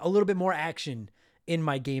a little bit more action in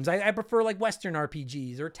my games. I prefer like Western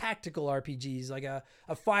RPGs or tactical RPGs, like a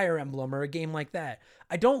Fire Emblem or a game like that.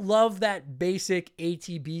 I don't love that basic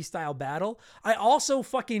ATB style battle. I also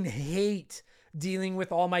fucking hate dealing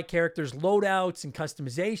with all my characters' loadouts and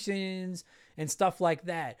customizations and stuff like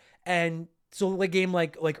that. And so a game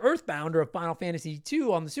like Earthbound or a Final Fantasy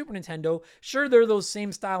II on the Super Nintendo, sure, there are those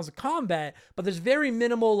same styles of combat, but there's very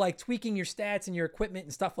minimal like tweaking your stats and your equipment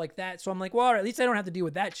and stuff like that. So I'm like, well, all right, at least I don't have to deal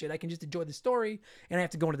with that shit. I can just enjoy the story and I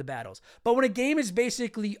have to go into the battles. But when a game is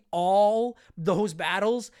basically all those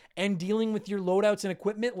battles and dealing with your loadouts and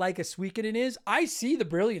equipment like a Suikoden is, I see the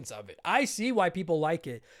brilliance of it. I see why people like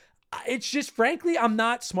it. It's just, frankly, I'm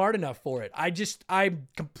not smart enough for it. I'm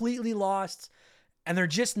completely lost. And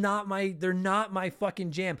they're not my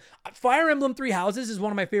fucking jam. Fire Emblem Three Houses is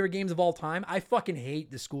one of my favorite games of all time. I fucking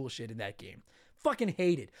hate the school shit in that game. Fucking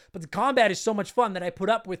hate it. But the combat is so much fun that I put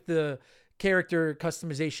up with the character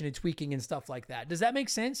customization and tweaking and stuff like that. Does that make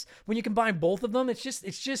sense? When you combine both of them, it's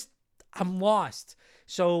just, I'm lost.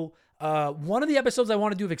 So one of the episodes I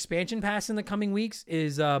want to do of Expansion Pass in the coming weeks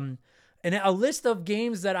is a list of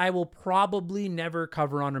games that I will probably never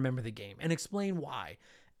cover on Remember the Game and explain why.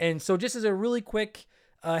 And so just as a really quick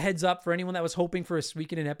heads up for anyone that was hoping for a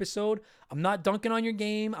Suikoden episode, I'm not dunking on your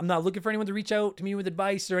game. I'm not looking for anyone to reach out to me with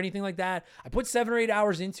advice or anything like that. I put 7 or 8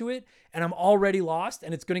 hours into it and I'm already lost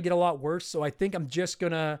and it's going to get a lot worse. So I think I'm just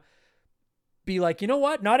going to be like, you know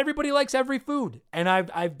what? Not everybody likes every food. And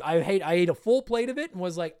I ate a full plate of it and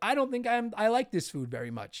was like, I don't think I like this food very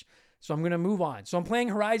much. So I'm going to move on. So I'm playing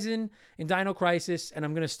Horizon and Dino Crisis and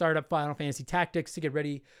I'm going to start up Final Fantasy Tactics to get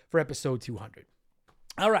ready for episode 200.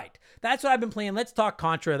 All right, that's what I've been playing. Let's talk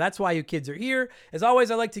Contra. That's why you kids are here. As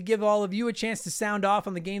always, I like to give all of you a chance to sound off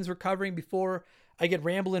on the games we're covering before I get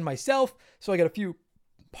rambling myself. So I got a few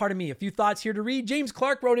thoughts here to read. James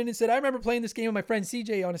Clark wrote in and said, I remember playing this game with my friend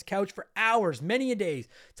CJ on his couch for hours, many a days.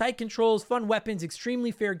 Tight controls, fun weapons,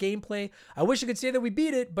 extremely fair gameplay. I wish I could say that we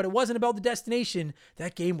beat it, but it wasn't about the destination.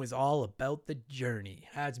 That game was all about the journey.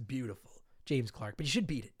 That's beautiful, James Clark. But you should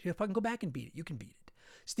beat it. You fucking go back and beat it. You can beat it.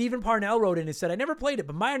 Stephen Parnell wrote in and said, I never played it,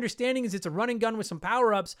 but my understanding is it's a run and gun with some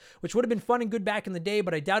power-ups, which would have been fun and good back in the day,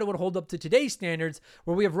 but I doubt it would hold up to today's standards,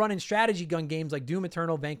 where we have run and strategy gun games like Doom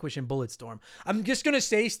Eternal, Vanquish, and Bulletstorm. I'm just going to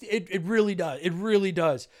say it really does. It really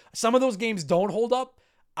does. Some of those games don't hold up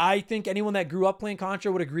I think anyone that grew up playing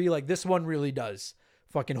Contra would agree, like, this one really does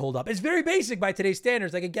fucking hold up. It's very basic by today's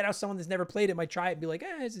standards. I could get how someone that's never played it might try it and be like,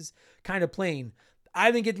 this is kind of plain.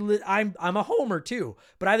 I think I'm a homer too,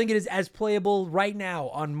 but I think it is as playable right now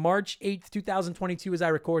on March 8th, 2022, as I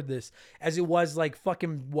record this, as it was like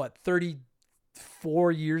fucking,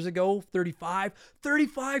 34 years ago, 35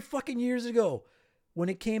 fucking years ago when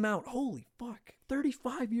it came out. Holy fuck,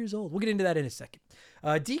 35 years old. We'll get into that in a second.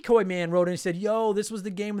 Decoy Man wrote in and said, yo, this was the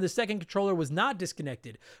game where the second controller was not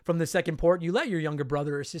disconnected from the second port. You let your younger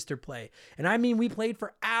brother or sister play. And I mean, we played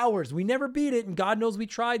for hours. We never beat it. And God knows we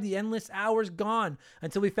tried. The endless hours gone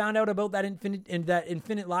until we found out about that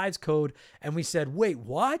infinite lives code. And we said, wait,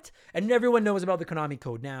 what? And everyone knows about the Konami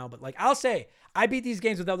code now. But like, I'll say, I beat these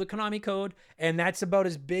games without the Konami code. And that's about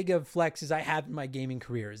as big of flex as I have in my gaming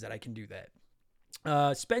career, is that I can do that.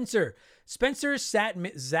 Spencer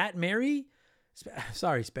Zatmary,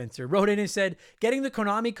 sorry, Spencer, wrote in and said, getting the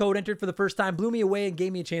Konami code entered for the first time blew me away and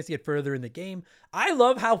gave me a chance to get further in the game. I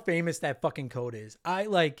love how famous that fucking code is.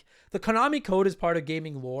 The Konami code is part of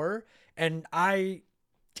gaming lore, and I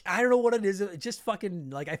don't know what it is. It just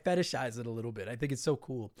fucking, like, I fetishize it a little bit. I think it's so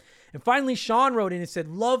cool. And finally, Sean wrote in and said,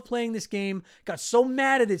 love playing this game. Got so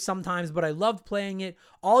mad at it sometimes, but I loved playing it.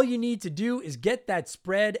 All you need to do is get that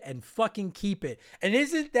spread and fucking keep it. And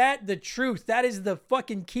isn't that the truth? That is the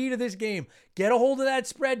fucking key to this game. Get a hold of that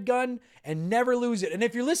spread gun and never lose it. And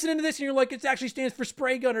if you're listening to this and you're like, it actually stands for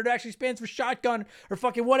spray gun, or it actually stands for shotgun, or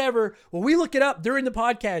fucking whatever, well, we look it up during the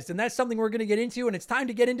podcast, and that's something we're going to get into, and it's time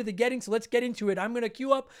to get into the getting, so let's get into it. I'm going to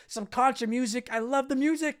cue up some Contra music. I love the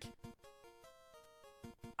music.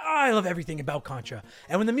 I love everything about Contra.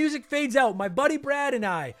 And when the music fades out, my buddy Brad and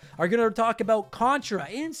I are going to talk about Contra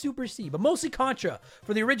and Super C, but mostly Contra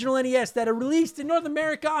for the original NES that are released in North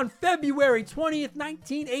America on February 20th,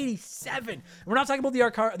 1987. And we're not talking about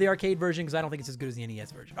the arcade version, because I don't think it's as good as the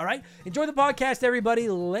NES version. All right? Enjoy the podcast, everybody.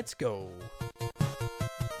 Let's go.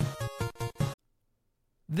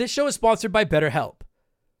 This show is sponsored by BetterHelp.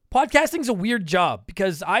 Podcasting's a weird job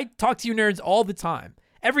because I talk to you nerds all the time.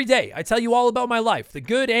 Every day, I tell you all about my life, the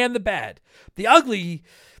good and the bad. The ugly,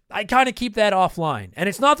 I kind of keep that offline. And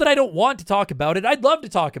it's not that I don't want to talk about it. I'd love to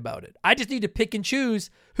talk about it. I just need to pick and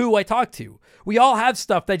choose who I talk to. We all have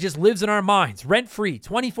stuff that just lives in our minds, rent-free,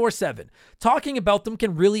 24/7. Talking about them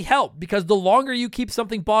can really help, because the longer you keep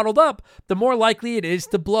something bottled up, the more likely it is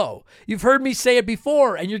to blow. You've heard me say it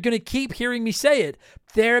before, and you're going to keep hearing me say it.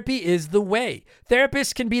 Therapy is the way.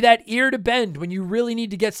 Therapists can be that ear to bend when you really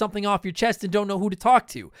need to get something off your chest and don't know who to talk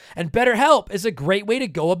to. And BetterHelp is a great way to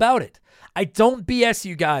go about it. I don't BS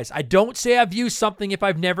you guys. I don't say I've used something if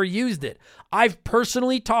I've never used it. I've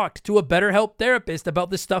personally talked to a BetterHelp therapist about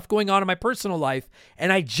the stuff going on in my personal life,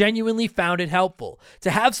 and I genuinely found it helpful.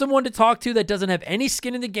 To have someone to talk to that doesn't have any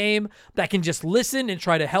skin in the game, that can just listen and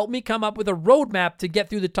try to help me come up with a roadmap to get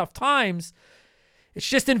through the tough times, it's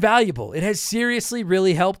just invaluable. It has seriously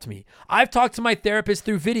really helped me. I've talked to my therapist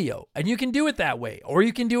through video, and you can do it that way, or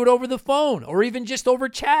you can do it over the phone, or even just over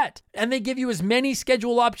chat. And they give you as many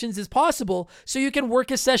schedule options as possible so you can work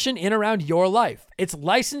a session in around your life. It's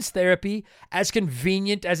licensed therapy, as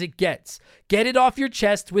convenient as it gets. Get it off your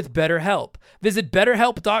chest with BetterHelp. Visit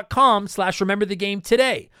betterhelp.com/rememberthegame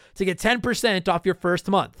today to get 10% off your first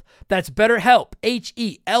month. That's BetterHelp,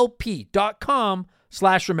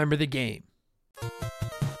 HELP.com/rememberthegame.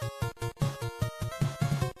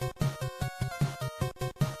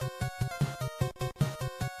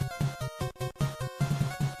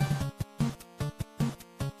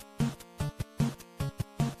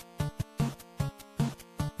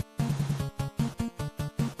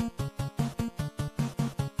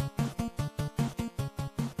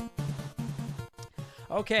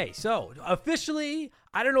 Okay, so officially,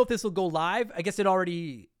 I don't know if this will go live. I guess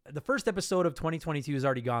the first episode of 2022 has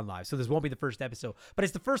already gone live, so this won't be the first episode. But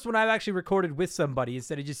it's the first one I've actually recorded with somebody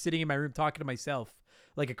instead of just sitting in my room talking to myself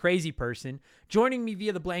like a crazy person. Joining me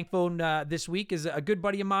via the blank phone this week is a good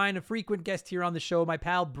buddy of mine, a frequent guest here on the show, my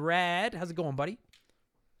pal Brad. How's it going, buddy?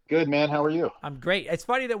 Good, man. How are you? I'm great. It's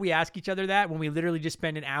funny that we ask each other that when we literally just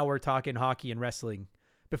spend an hour talking hockey and wrestling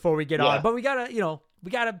before we get on. But we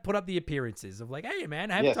gotta put up the appearances of like, hey,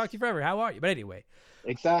 man, I haven't talked to you forever. How are you? But anyway.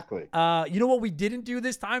 Exactly. You know what we didn't do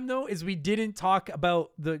this time, though, is we didn't talk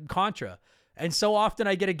about the Contra. And so often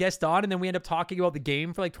I get a guest on, and then we end up talking about the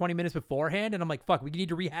game for like 20 minutes beforehand, and I'm like, fuck, we need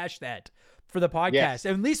to rehash that for the podcast. Yes.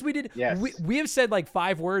 And at least we did. Yes. We have said like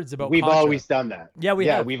 5 words about We've Contra. always done that. Yeah, we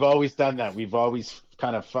have. We've always done that. We've always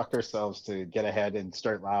kind of fucked ourselves to get ahead and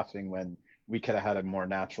start laughing when we could have had a more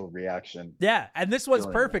natural reaction. Yeah, and this was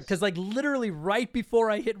perfect because like literally right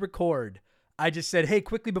before I hit record, I just said, hey,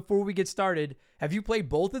 quickly before we get started, have you played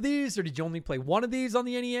both of these, or did you only play one of these on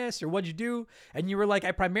the NES, or what'd you do? And you were like,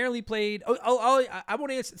 I primarily played. I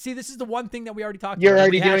won't answer. See, this is the one thing that we already talked You're about.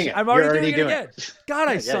 already doing it. I'm You're already doing it again. God,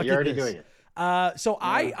 I Yeah, suck you're at already this. doing it. So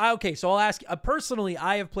okay, so I'll ask. Personally,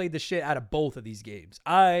 I have played the shit out of both of these games.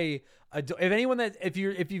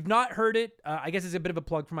 If you've not heard it, I guess it's a bit of a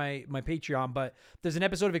plug for my Patreon, but there's an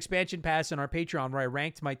episode of Expansion Pass on our Patreon where I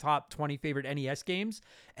ranked my top 20 favorite NES games,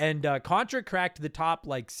 and Contra cracked the top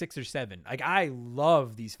like 6 or 7. Like, I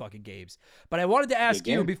love these fucking games, but I wanted to ask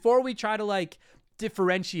you before we try to like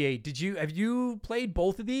differentiate. Have you played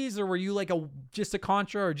both of these, or were you like just a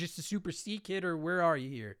Contra or just a Super C kid, or where are you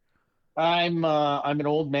here? I'm an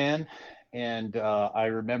old man, and I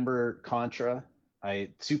remember Contra.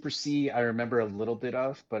 Super C I remember a little bit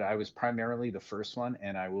of, but I was primarily the first one,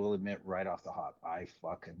 and I will admit right off the hop, I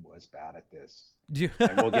fucking was bad at this.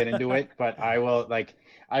 And we'll get into it, but I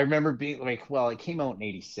remember being like, well, it came out in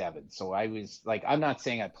 87, so I was like, I'm not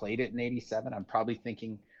saying I played it in 87. I'm probably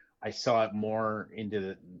thinking I saw it more into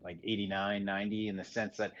the, like 89, 90, in the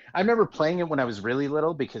sense that I remember playing it when I was really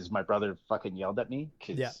little because my brother fucking yelled at me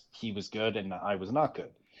because he was good and I was not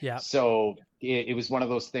good. Yeah. So it was one of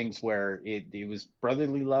those things where it was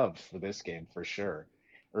brotherly love for this game for sure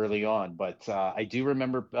early on. But I do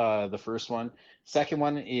remember the first one. Second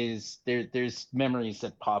one is there's memories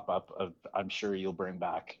that pop up of, I'm sure you'll bring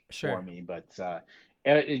back for me. But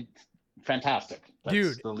it's fantastic. That's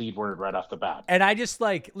Dude, the lead word right off the bat. And I just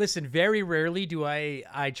listen, very rarely do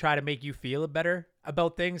I try to make you feel better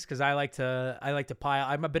about things, because I like to pile.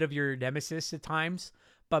 I'm a bit of your nemesis at times.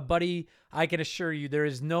 But buddy, I can assure you there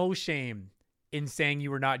is no shame in saying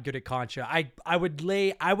you were not good at Contra. I would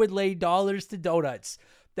lay dollars to donuts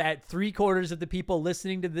that 3/4 of the people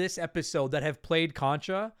listening to this episode that have played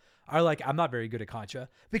Contra are like, I'm not very good at Contra,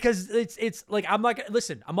 because it's like, I'm not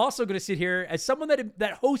listen. I'm also going to sit here as someone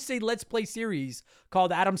that hosts a Let's Play series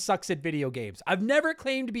called Adam Sucks at Video Games. I've never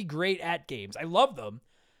claimed to be great at games. I love them.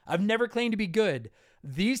 I've never claimed to be good.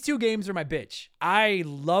 These two games are my bitch. I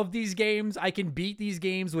love these games. I can beat these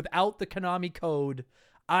games without the Konami code.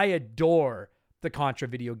 I adore the Contra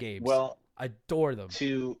video games. Well, adore them.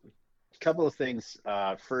 A couple of things.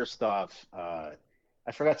 First off,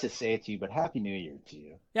 I forgot to say it to you, but Happy New Year to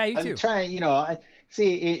you. Yeah, you too. I'm trying,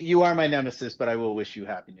 you are my nemesis, but I will wish you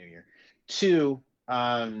Happy New Year. Two,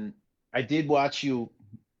 I did watch you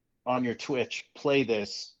on your Twitch play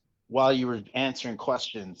this while you were answering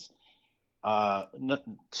questions.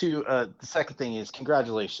 The second thing is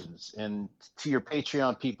congratulations, and to your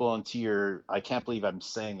Patreon people and to your, I can't believe I'm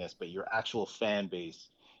saying this, but your actual fan base,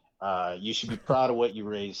 you should be proud of what you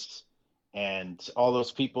raised, and all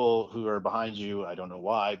those people who are behind you. I don't know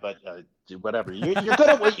why, but whatever. You're good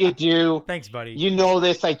at what you do. Thanks, buddy. You know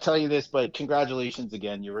this, I tell you this, but congratulations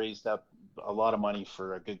again. You raised up a lot of money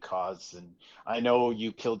for a good cause, and I know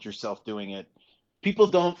you killed yourself doing it. People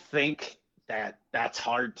don't think that that's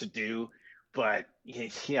hard to do. But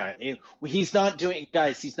he's not doing,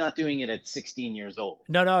 guys. He's not doing it at 16 years old.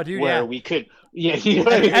 No, dude. Where we could, you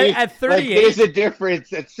know at 38, like, there's a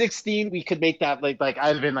difference. At 16, we could make that like I'd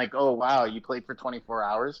have been like, oh wow, you played for 24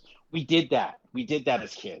 hours. We did that. We did that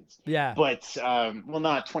as kids. Yeah. But well,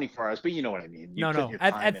 not 24 hours, but you know what I mean. No.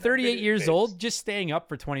 At 38 years old, just staying up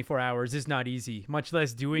for 24 hours is not easy. Much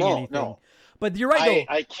less doing anything. No. But you're right.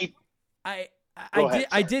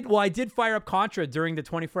 I did fire up Contra during the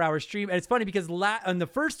 24-hour stream, and it's funny because on the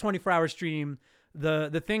first 24-hour stream,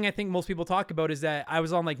 the thing I think most people talk about is that I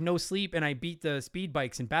was on like no sleep and I beat the speed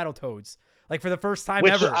bikes and Battletoads like for the first time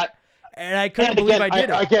ever, and I couldn't believe I did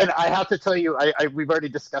it. Again, I have to tell you, we've already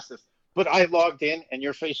discussed this, but I logged in, and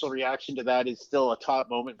your facial reaction to that is still a top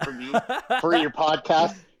moment for me for your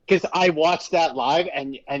podcast, because I watched that live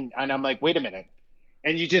and I'm like, wait a minute,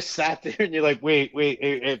 and you just sat there and you're like,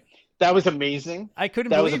 wait. That was amazing. I couldn't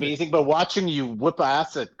believe believe that was amazing. But watching you whip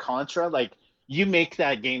ass at Contra, like, you make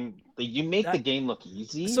that game, the game look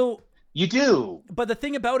easy. So you do. But the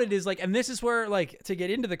thing about it is, like, and this is where, like, to get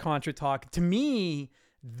into the Contra talk, to me,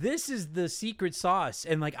 this is the secret sauce.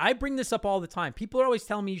 And like, I bring this up all the time. People are always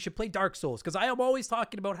telling me you should play Dark Souls, because I am always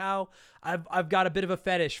talking about how I've got a bit of a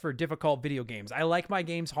fetish for difficult video games. I like my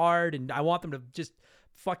games hard, and I want them to just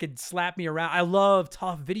fucking slap me around. I love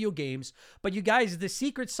tough video games, but you guys, the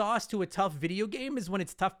secret sauce to a tough video game is when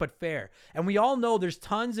it's tough but fair. And we all know there's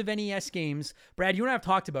tons of NES games. Brad, you and I have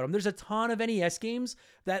talked about them. There's a ton of NES games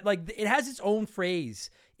that, like, it has its own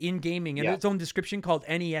phrase in gaming and its own description called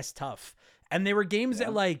NES tough. And they were games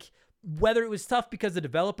that, like, whether it was tough because the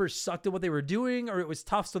developers sucked at what they were doing, or it was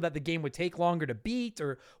tough so that the game would take longer to beat,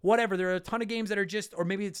 or whatever. There are a ton of games that are just, or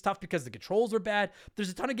maybe it's tough because the controls were bad. There's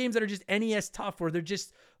a ton of games that are just NES tough, where they're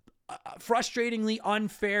just frustratingly,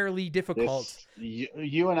 unfairly difficult.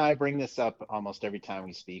 You and I bring this up almost every time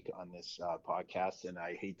we speak on this podcast, and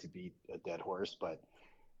I hate to beat a dead horse, but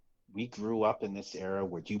we grew up in this era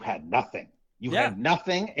where you had nothing. You Yeah. had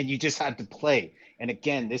nothing, and you just had to play. And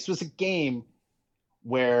again, this was a game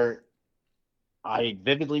where I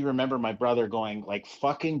vividly remember my brother going like,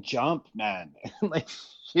 "Fucking jump, man!" like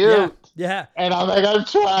shoot. Yeah. And I'm like, "I'm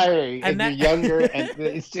trying." And that... you're younger, and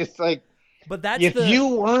it's just like. But that's If you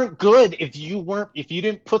weren't good, if you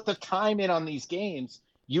didn't put the time in on these games,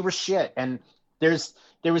 you were shit. And there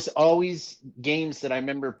was always games that I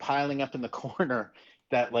remember piling up in the corner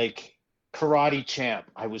that like Karate Champ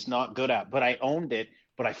I was not good at, but I owned it,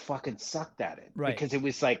 but I fucking sucked at it. Right. Because it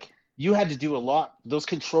was like you had to do a lot. Those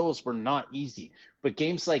controls were not easy. But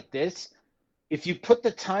games like this, if you put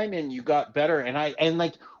the time in, you got better. And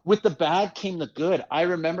like with the bad came the good. I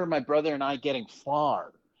remember my brother and I getting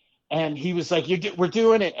far. And he was like, "We're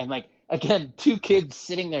doing it." And like, again, two kids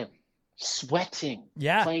sitting there sweating,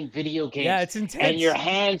 playing video games. Yeah, it's intense. And your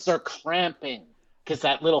hands are cramping because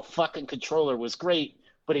that little fucking controller was great,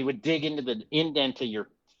 but he would dig into the indent of your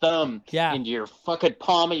thumb, into your fucking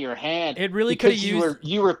palm of your hand. It really could have used...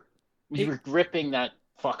 You were gripping that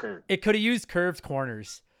fucker. It could have used curved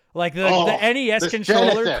corners. Like the NES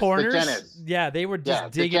controller Genesis, corners. Yeah, they were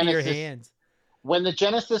just digging into your hands. When the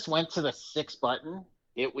Genesis went to the 6-button,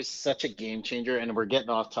 it was such a game changer, and we're getting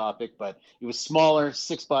off topic, but it was smaller,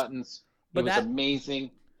 6 buttons. It was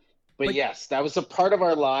amazing. But yes, that was a part of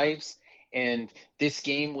our lives, and this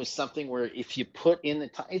game was something where if you put in the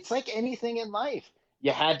time, it's like anything in life.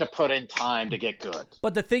 You had to put in time to get good.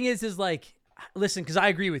 But the thing is like, listen, because I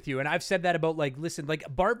agree with you, and I've said that about like, listen, like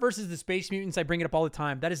Bart versus the Space Mutants, I bring it up all the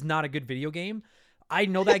time. That is not a good video game. I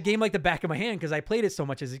know that game like the back of my hand because I played it so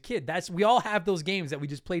much as a kid. We all have those games that we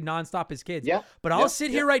just played nonstop as kids. Yeah. But I'll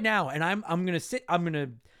sit here right now, and I'm gonna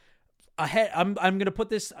put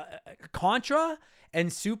this Contra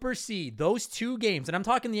and Super C, those two games, and I'm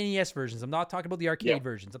talking the NES versions. I'm not talking about the arcade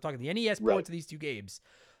versions. I'm talking the NES ports of these two games.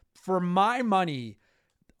 For my money,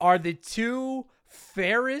 are the two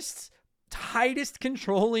fairest, tightest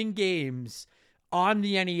controlling games on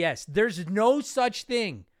the NES. There's no such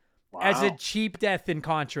thing as a cheap death in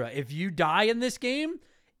Contra. If you die in this game,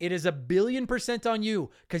 it is 1,000,000,000% on you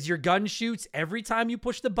because your gun shoots every time you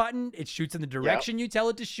push the button. It shoots in the direction you tell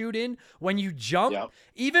it to shoot in. When you jump,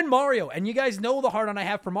 even Mario, and you guys know the hard on I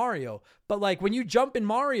have for Mario, but like when you jump in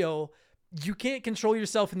Mario, you can't control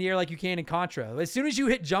yourself in the air like you can in Contra. As soon as you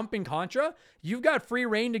hit jump in Contra, you've got free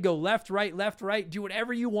reign to go left, right, do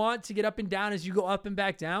whatever you want to get up and down as you go up and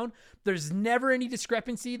back down. There's never any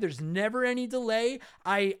discrepancy. There's never any delay.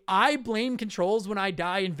 I blame controls when I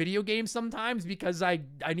die in video games sometimes because I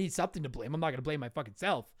need something to blame. I'm not going to blame my fucking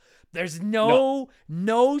self. There's no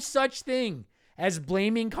such thing as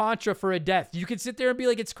blaming Contra for a death. You could sit there and be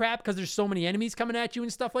like, it's crap because there's so many enemies coming at you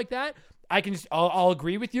and stuff like that. I'll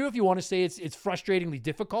agree with you if you want to say it's frustratingly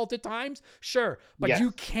difficult at times. Sure. But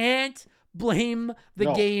you can't blame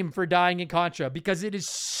the game for dying in Contra because it is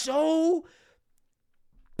so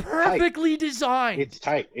perfectly designed. It's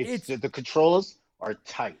tight. The controls are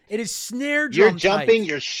tight. It is snare drum You're jumping, tight.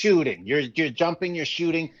 you're shooting. You're jumping, you're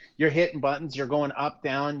shooting, you're hitting buttons, you're going up,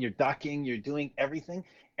 down, you're ducking, you're doing everything,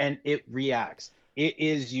 and it reacts.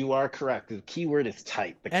 You are correct. The key word is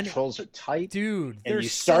tight. The controls are tight. Dude, and you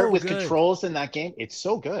start with controls in that game. It's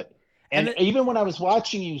so good. And even when I was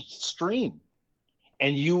watching you stream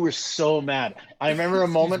and you were so mad, I remember a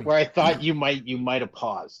moment where I thought you might have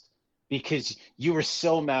paused because you were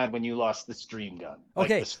so mad when you lost the stream gun.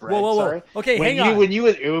 Okay. Like the spread. Whoa. Sorry. Okay, hang on.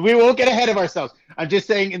 We won't get ahead of ourselves. I'm just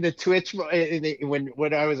saying in the Twitch,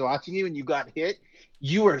 when I was watching you and you got hit,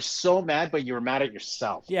 you were so mad, but you were mad at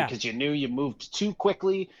yourself because you knew you moved too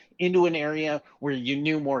quickly into an area where you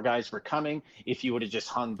knew more guys were coming. If you would have just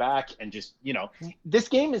hung back and just, this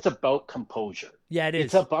game is about composure. Yeah, it is.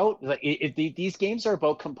 It's about these games are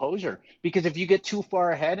about composure because if you get too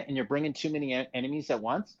far ahead and you're bringing too many enemies at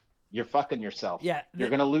once, you're fucking yourself. Yeah. You're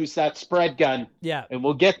going to lose that spread gun. Yeah. And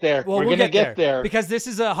we'll get there. Well, we're going to get there. Because this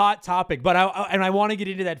is a hot topic, but I want to get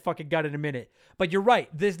into that fucking gun in a minute. But you're right.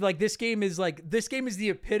 This game is the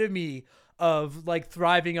epitome of like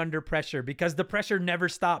thriving under pressure because the pressure never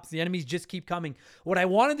stops. The enemies just keep coming. What I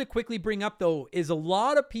wanted to quickly bring up though is a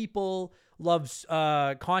lot of people love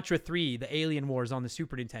Contra 3, the Alien Wars on the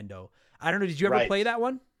Super Nintendo. I don't know. Did you ever play that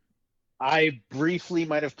one? I briefly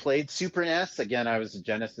might have played Super NES. Again, I was a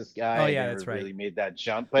Genesis guy. Oh yeah, I that's right. Really made that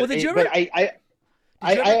jump. But,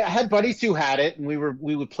 I had buddies who had it, and we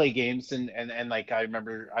would play games, and like I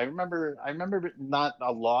remember not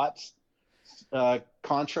a lot.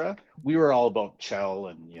 Contra. We were all about Chell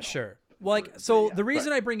and Sure. Well, like, so the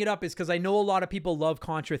reason I bring it up is because I know a lot of people love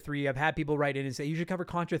Contra 3. I've had people write in and say, you should cover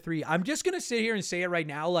Contra 3. I'm just going to sit here and say it right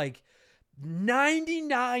now. Like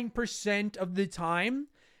 99% of the time,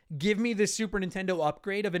 give me the Super Nintendo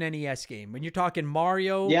upgrade of an NES game. When you're talking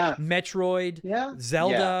Mario, Metroid,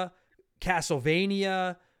 Zelda,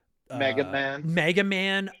 Castlevania, Mega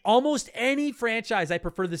Man, almost any franchise, I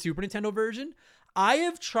prefer the Super Nintendo version. I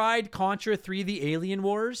have tried Contra 3, The Alien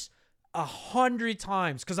Wars 100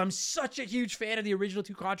 times because I'm such a huge fan of the original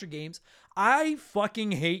 2 Contra games. I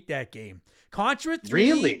fucking hate that game. Contra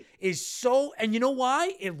 3 is so, and you know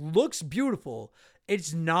why? It looks beautiful.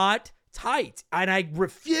 It's not tight, and I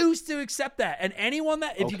refuse to accept that. And anyone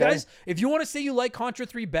that, if you want to say you like Contra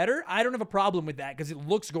 3 better, I don't have a problem with that because it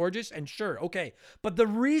looks gorgeous and sure, okay. But the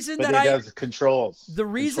reason controls,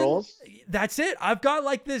 that's it. I've got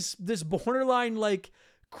like this borderline like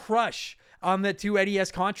crush on the 2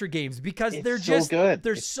 NES Contra games because they're just good.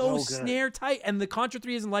 They're so snare tight, and the Contra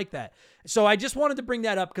 3 isn't like that. So I just wanted to bring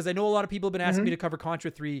that up because I know a lot of people have been asking me to cover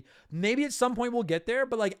Contra 3. Maybe at some point we'll get there,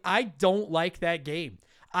 but like I don't like that game.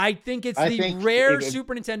 I think it's the rare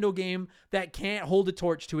Super Nintendo game that can't hold a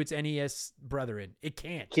torch to its NES brethren. It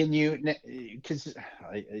can't. Can you? Because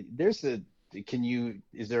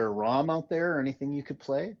is there a ROM out there or anything you could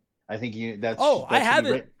play? I think I have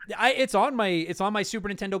it. It's on my Super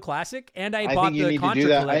Nintendo Classic, and I bought the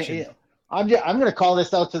Contra collection. I'm going to call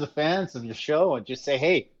this out to the fans of your show and just say,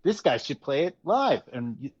 hey, this guy should play it live,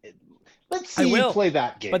 and let's see you play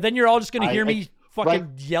that game. But then you're all just going to hear me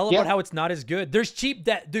fucking yell about how it's not as good. There's cheap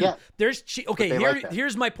death, dude. Yeah. There's cheap. Okay,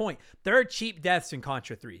 here's my point. There are cheap deaths in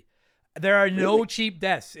Contra 3. There are no cheap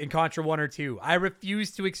deaths in Contra 1 or 2. I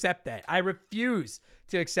refuse to accept that. I refuse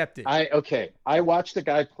to accept it. I watched a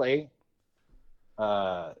guy play.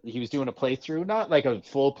 He was doing a playthrough, not like a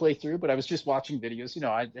full playthrough, but I was just watching videos. You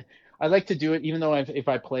know, I like to do it, even though if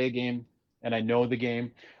I play a game and I know the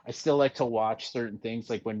game, I still like to watch certain things,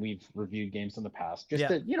 like when we've reviewed games in the past, just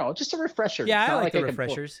a refresher. Yeah, I like the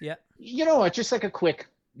refreshers. It's just like a quick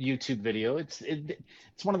YouTube video. It's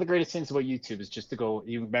one of the greatest things about YouTube is just to go,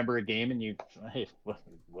 you remember a game and hey,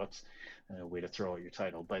 whoops, way to throw out your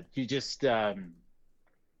title, but you just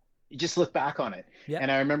look back on it.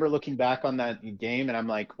 And I remember looking back on that game and I'm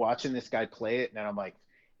like watching this guy play it and I'm like,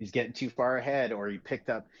 he's getting too far ahead, or he picked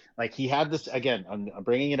up, like he had this, again, I'm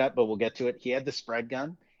bringing it up, but we'll get to it. He had the spread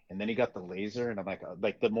gun and then he got the laser, and I'm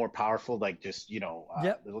like the more powerful, like just, it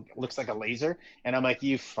looks like a laser. And I'm like,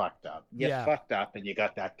 you fucked up. You fucked up and you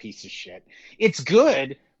got that piece of shit. It's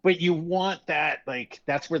good, but you want that, like,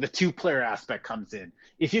 that's where the 2-player aspect comes in.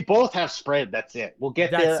 If you both have spread, that's it. We'll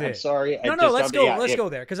get there. I'm sorry. Let's go. Let's go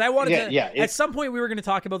there. Cause I wanted to, at some point we were going to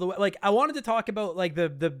talk about I wanted to talk about like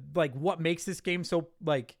the like what makes this game so,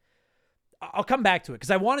 like, I'll come back to it.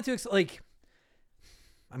 Cause I wanted to, like,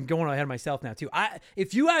 I'm going ahead of myself now too.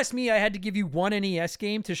 If you asked me, I had to give you one NES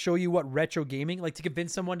game to show you what retro gaming, like to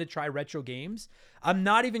convince someone to try retro games. I'm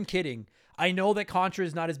not even kidding. I know that Contra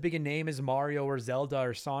is not as big a name as Mario or Zelda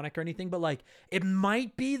or Sonic or anything, but like it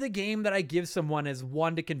might be the game that I give someone as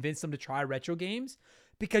one to convince them to try retro games,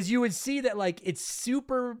 because you would see that like it's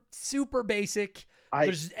super, super basic.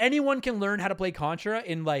 Anyone can learn how to play Contra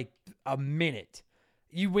in like a minute.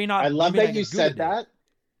 I love that you said that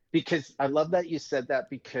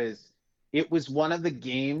because it was one of the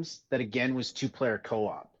games that again was 2-player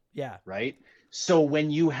co-op. Yeah. Right. So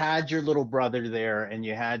when you had your little brother there and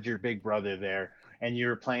you had your big brother there and you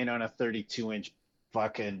were playing on a 32-inch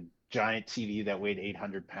fucking giant TV that weighed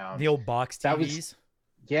 800 pounds. The old box TVs.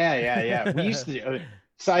 Yeah. We used to,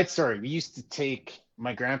 side story, we used to take,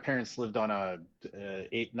 my grandparents lived on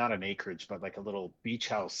not an acreage, but like a little beach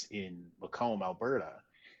house in Macomb, Alberta.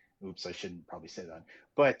 Oops, I shouldn't probably say that.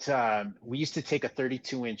 But we used to take a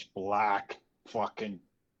 32-inch black fucking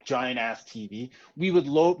giant ass TV.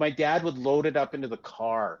 My dad would load it up into the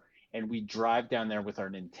car and we'd drive down there with our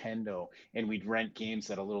Nintendo and we'd rent games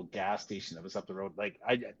at a little gas station that was up the road.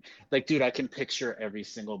 Dude, I can picture every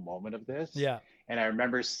single moment of this. Yeah. And I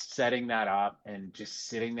remember setting that up and just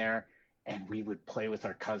sitting there and we would play with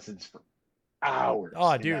our cousins for hours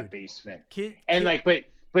in that basement.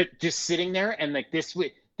 But just sitting there and like this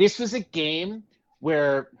was a game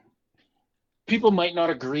where people might not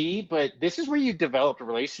agree, but this is where you develop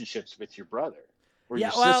relationships with your brother or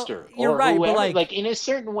your sister you're or right, whoever, but like in a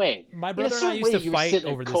certain way. My brother and I used to fight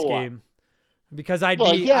over this game because I'd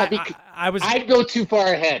go too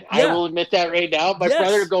far ahead. I will admit that right now. My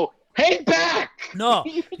brother would go, Hang back. No,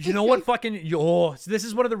 you know what so this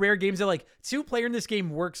is one of the rare games that like 2-player in this game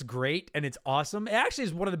works great and it's awesome. It actually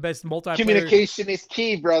is one of the best multiplayer. Communication is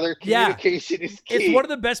key, brother. Communication is key. It's one of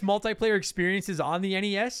the best multiplayer experiences on the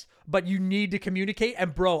NES, but you need to communicate.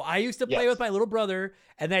 And bro, I used to play with my little brother,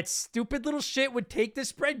 and that stupid little shit would take the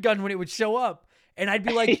spread gun when it would show up. And I'd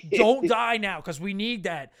be like, don't die now, because we need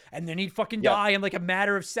that. And then he'd fucking die in like a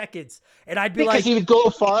matter of seconds. And I'd be because he would go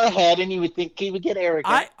far ahead and he would think he would get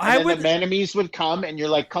arrogant. The enemies would come and you're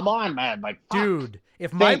like, come on, man. Like, fuck. Dude,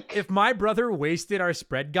 if my brother wasted our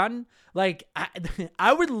spread gun, like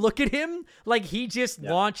I would look at him like he just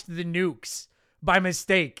launched the nukes by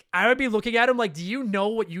mistake. I would be looking at him like, do you know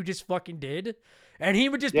what you just fucking did? And he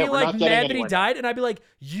would just be like mad that he died. And I'd be like,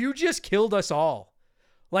 you just killed us all.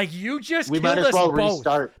 Like, you just killed us both. We might as well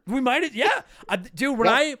restart. We might, yeah. Dude, when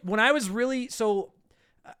I was really, so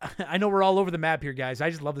I know we're all over the map here, guys. I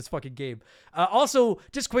just love this fucking game. Also,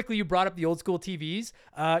 just quickly, you brought up the old school TVs.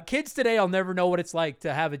 Kids today, I'll never know what it's like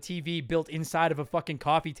to have a TV built inside of a fucking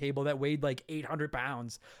coffee table that weighed like 800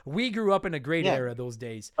 pounds. We grew up in a great era those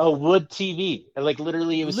days. A wood TV. Like,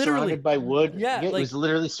 literally, it was surrounded by wood. Yeah, it was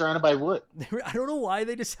literally surrounded by wood. I don't know why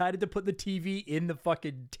they decided to put the TV in the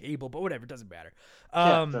fucking table, but whatever, it doesn't matter.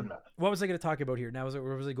 What was I going to talk about here? Now,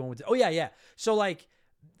 where was I going with it? Oh, yeah. So, like,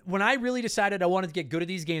 when I really decided I wanted to get good at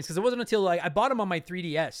these games, because it wasn't until like I bought them on my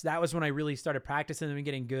 3DS, that was when I really started practicing them and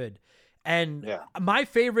getting good. And my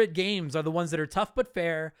favorite games are the ones that are tough but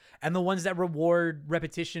fair, and the ones that reward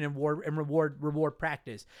repetition and reward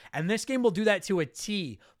practice. And this game will do that to a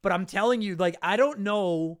T. But I'm telling you, like, I don't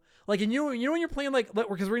know. Like, and you know when you're playing, like,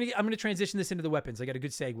 because I'm gonna transition this into the weapons. I got a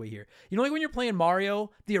good segue here. You know, like when you're playing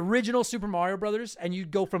Mario, the original Super Mario Brothers, and you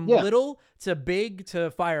go from little to big to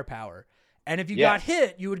firepower. And if you got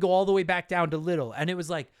hit, you would go all the way back down to little. And it was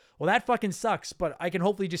like, well, that fucking sucks, but I can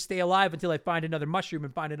hopefully just stay alive until I find another mushroom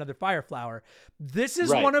and find another fire flower. This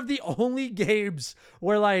is one of the only games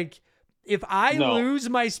where, like, if I lose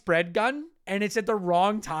my spread gun and it's at the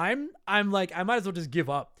wrong time, I'm like, I might as well just give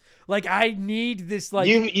up. Like, I need this, like...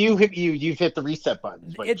 You've hit the reset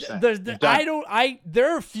button.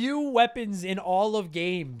 There are few weapons in all of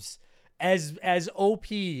games as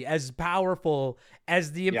OP, as powerful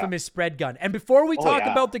as the infamous spread gun. And before we talk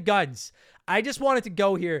about the guns, I just wanted to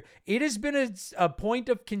go here. It has been a point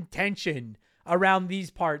of contention around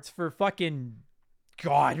these parts for fucking,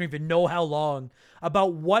 God, I don't even know how long,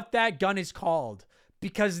 about what that gun is called.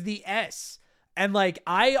 Because the S, and like,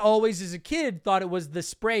 I always as a kid thought it was the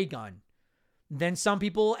spray gun. Then some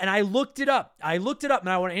people, and I looked it up. And I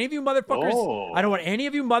don't want any of you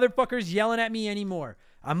motherfuckers yelling at me anymore.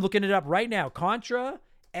 I'm looking it up right now. Contra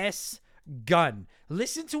S gun.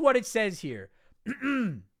 Listen to what it says here.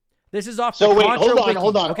 This is off the Contra wiki.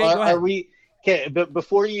 Hold on. Okay, go ahead. But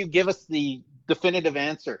before you give us the definitive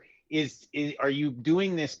answer, are you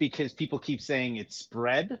doing this because people keep saying it's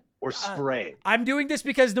spread or spray? I'm doing this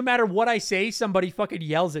because no matter what I say, somebody fucking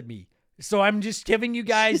yells at me. So I'm just giving you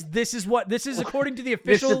guys, this is according to the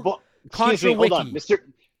official Contra wiki. Hold on,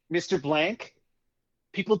 Mr. Blank.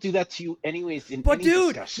 People do that to you anyways in any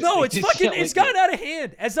discussion. No, it's gotten out of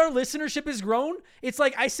hand. As our listenership has grown, it's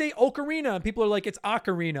like I say Ocarina, and people are like, it's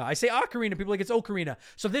Ocarina. I say Ocarina, people are like, it's Ocarina.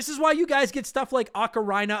 So this is why you guys get stuff like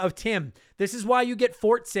Ocarina of Tim. This is why you get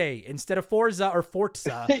Forza instead of Forza or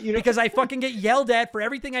Forza. Because I fucking get yelled at for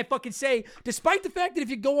everything I fucking say, despite the fact that if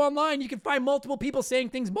you go online, you can find multiple people saying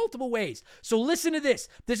things multiple ways. So listen to this.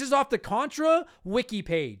 This is off the Contra wiki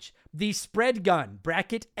page. The spread gun,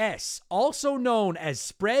 bracket S, also known as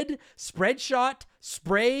spread, spread shot,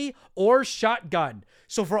 spray, or shotgun.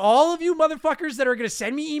 So for all of you motherfuckers that are going to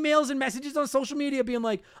send me emails and messages on social media being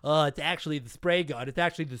like, it's actually the spray gun, it's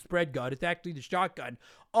actually the spread gun, it's actually the shotgun.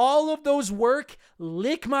 All of those work.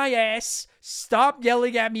 Lick my ass. Stop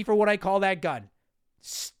yelling at me for what I call that gun.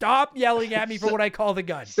 Stop yelling at me for what I call the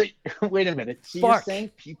gun. So, wait a minute. So you're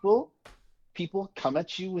saying people come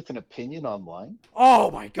at you with an opinion online?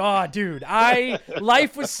 Oh my God, dude.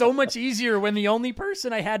 Life was so much easier when the only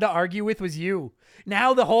person I had to argue with was you.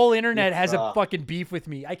 Now the whole internet has a fucking beef with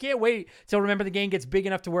me. I can't wait till Remember the Game gets big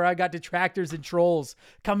enough to where I got detractors and trolls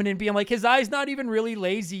coming in being like, his eye's not even really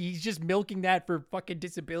lazy. He's just milking that for fucking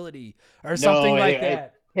disability or something like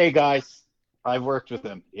that. Hey guys, I've worked with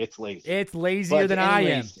him. It's lazy. It's lazier than I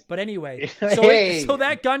am. But anyway, so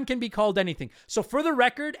that gun can be called anything. So for the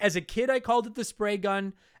record, as a kid, I called it the spray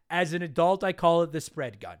gun. As an adult, I call it the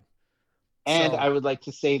spread gun. And I would like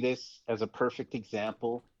to say this as a perfect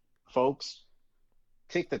example. Folks,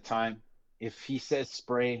 take the time. If he says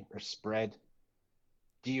spray or spread,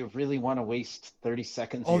 do you really want to waste 30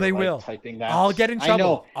 seconds of your life typing that? I'll get in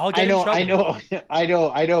trouble. I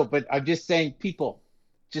know. But I'm just saying, people,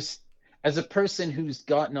 just as a person who's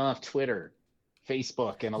gotten off Twitter,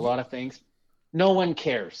 Facebook, and a lot of things, no one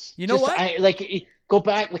cares. You know what? Go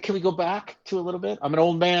back. Like, can we go back to a little bit? I'm an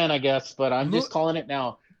old man, I guess, but I'm just calling it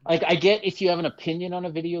now. Like, I get if you have an opinion on a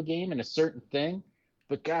video game and a certain thing,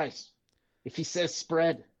 but guys, if he says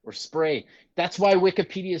spread or spray, that's why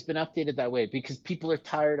Wikipedia has been updated that way, because people are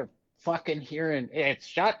tired of fucking hearing it's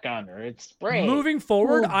shotgun or it's spray. Moving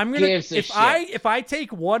forward, I'm gonna if I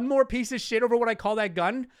take one more piece of shit over what I call that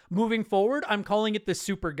gun, moving forward, I'm calling it the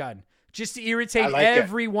super gun. Just to irritate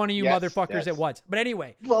every one of you motherfuckers at once. But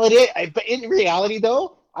anyway. Well, it is. But in reality,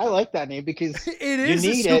 though, I like that name because it is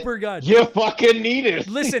a super gun. You fucking need it.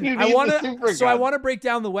 Listen, I want to break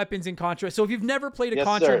down the weapons in Contra. So if you've never played a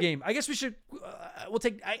Contra game, I guess we should. We'll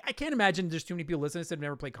take. I can't imagine there's too many people listening that have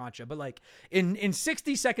never played Contra. But like in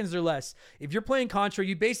 60 seconds or less, if you're playing Contra,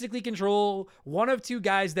 you basically control one of two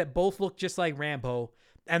guys that both look just like Rambo.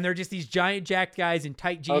 And they're just these giant jacked guys in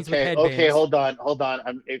tight jeans with headbands. Okay, hold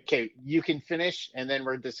on. Okay, you can finish, and then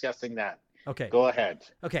we're discussing that. Okay. Go ahead.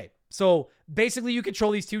 Okay, so basically you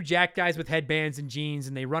control these two jacked guys with headbands and jeans,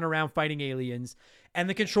 and they run around fighting aliens. And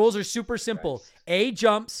the controls are super simple. Nice. A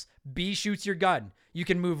jumps, B shoots your gun. You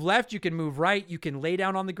can move left, you can move right, you can lay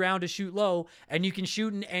down on the ground to shoot low, and you can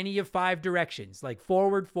shoot in any of 5 directions, like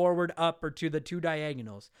forward, up, or to the 2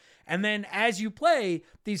 diagonals. And then as you play,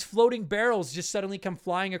 these floating barrels just suddenly come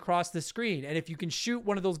flying across the screen. And if you can shoot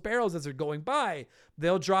one of those barrels as they're going by,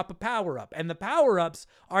 they'll drop a power-up. And the power-ups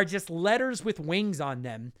are just letters with wings on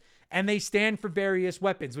them. And they stand for various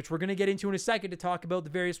weapons, which we're going to get into in a second to talk about the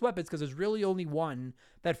various weapons, because there's really only one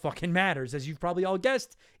that fucking matters. As you've probably all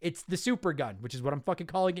guessed, it's the super gun, which is what I'm fucking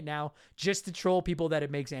calling it now, just to troll people that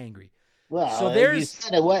it makes angry. Well, so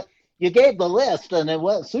you gave the list,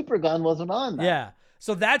 and super gun wasn't on that. Yeah.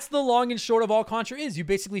 So that's the long and short of all Contra is. You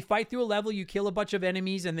basically fight through a level, you kill a bunch of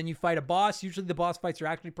enemies, and then you fight a boss. Usually the boss fights are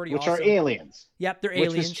actually pretty awesome. Which are aliens. Yep, they're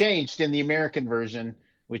aliens. Which was changed in the American version,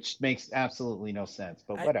 which makes absolutely no sense,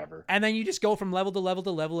 but whatever. And then you just go from level to level to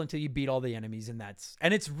level until you beat all the enemies, and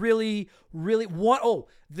it's really, really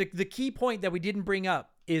the key point that we didn't bring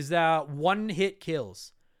up is that one hit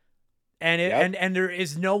kills. And there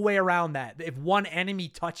is no way around that. If one enemy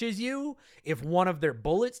touches you, if one of their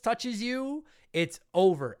bullets touches you, it's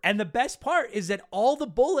over. And the best part is that all the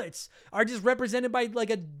bullets are just represented by like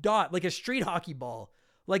a dot, like a street hockey ball,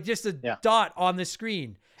 like just a dot on the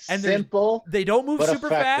screen. And simple. They don't move super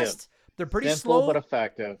fast. They're pretty slow, but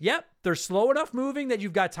effective. Yep, they're slow enough moving that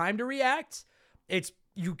you've got time to react.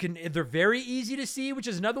 They're very easy to see, which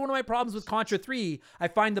is another one of my problems with Contra 3. I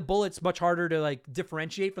find the bullets much harder to like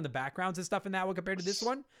differentiate from the backgrounds and stuff in that one compared to this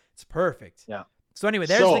one. It's perfect. Yeah. So anyway,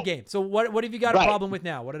 there's the game. So what have you got a problem with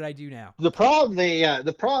now? What did I do now? The problem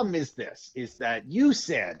is that you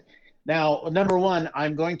said. Now, number one,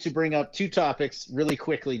 I'm going to bring up 2 topics really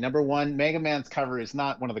quickly. Number one, Mega Man's cover is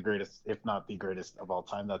not one of the greatest, if not the greatest of all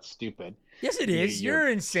time. That's stupid. Yes, it is. You're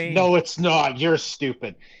insane. No, it's not. You're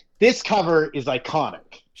stupid. This cover is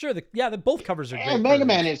iconic. Sure. The both covers are great. And Mega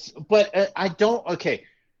Man is, but I don't. Okay,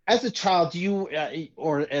 as a child,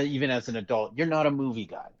 or even as an adult, you're not a movie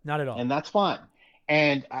guy. Not at all. And that's fine.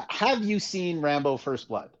 And have you seen Rambo: First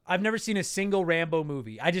Blood? I've never seen a single Rambo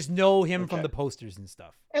movie. I just know him from the posters and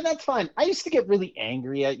stuff. And that's fine. I used to get really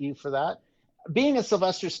angry at you for that. Being a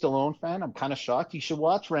Sylvester Stallone fan, I'm kind of shocked. You should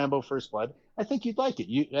watch Rambo: First Blood. I think you'd like it.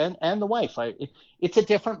 You and the wife. It's a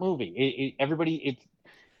different movie.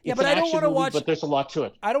 But I don't want to watch. But there's a lot to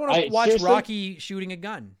it. I don't want to watch Rocky shooting a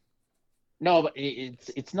gun. No, but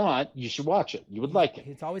it's not. You should watch it. You would like it.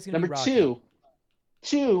 It's always going to be Rocky. Number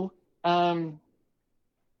two.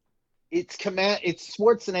 It's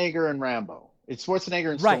Schwarzenegger and Rambo. It's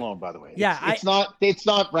Schwarzenegger and Stallone, by the way. Yeah, it's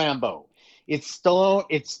not Rambo. It's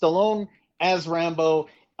Stallone as Rambo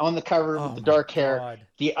on the cover with the dark hair. God.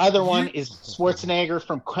 The other one is Schwarzenegger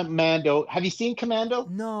from Commando. Have you seen Commando?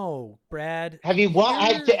 No, Brad. Have you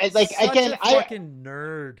watched? Fucking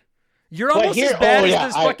nerd. You're almost as bad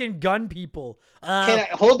as those fucking gun people.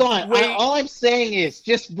 Hold on. All I'm saying is,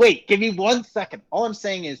 just wait. Give me 1 second. All I'm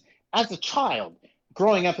saying is, as a child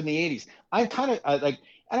growing up in the 80s, I'm kind of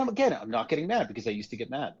I'm not getting mad because I used to get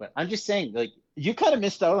mad, but I'm just saying, like, you kind of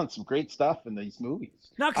missed out on some great stuff in these movies.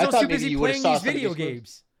 Not because I was too busy playing these video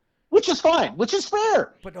games. Which is fine, which is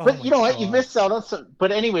fair. But you know what? You missed out on some.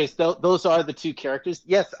 But anyways, those are the 2 characters.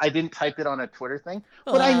 Yes, I didn't type it on a Twitter thing,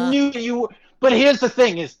 but I knew you. But here's the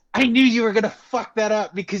thing: is I knew you were gonna fuck that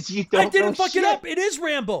up because you don't. I didn't fuck it up. It is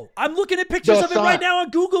Rambo. I'm looking at pictures of it right now on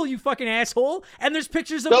Google. You fucking asshole! And there's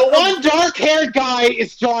pictures of the one dark-haired guy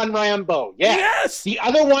is John Rambo. Yes. The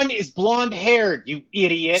other one is blonde-haired. You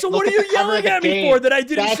idiot. So what are you yelling at me for? That I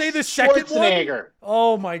didn't say the second one?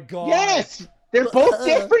 Oh my god. Yes. They're both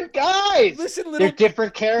different guys. Listen, They're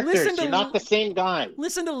different characters. listen to You're not the same guy.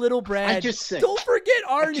 Listen to little Brad. I'm just saying. Don't forget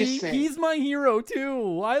I'm just Arnie. saying. He's my hero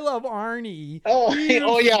too. I love Arnie. Oh, You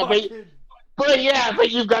oh yeah, fucking-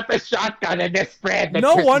 but you've got the shotgun and this Brad.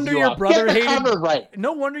 No wonder your brother Get the hated. cover right.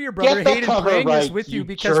 No wonder your brother Get the hated cover playing this right, with you you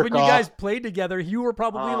because jerk when you off. guys played together, you were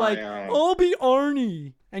probably like, yeah. "I'll be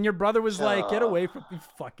Arnie," and your brother was like, "Get away from me,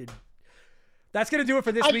 fucking." That's gonna do it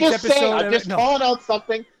for this I'm week's just episode. saying. I'm just calling out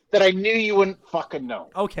something that I knew you wouldn't fucking know.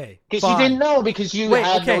 Okay, Because you didn't know because you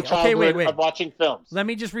had no childhood of watching films. Let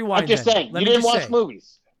me just rewind. I'm just saying. You didn't watch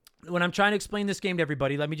movies. When I'm trying to explain this game to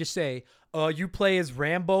everybody, let me just say, you play as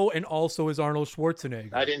Rambo and also as Arnold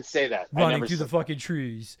Schwarzenegger. I didn't say that. Running through the fucking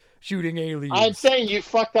trees, shooting aliens. I'm saying you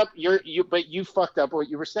fucked up. But you fucked up what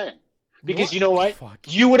you were saying. Because What? you know what? Fuck.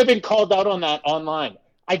 You would have been called out on that online.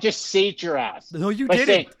 I just saved your ass. No, you by didn't.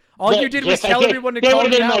 saying, All you did was yes, I tell did. everyone to They call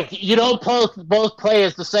would've it been out. like, you don't both play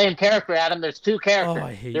as the same character, Adam. There's two characters. Oh,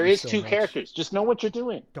 I hate there you is so two much. characters. Just know what you're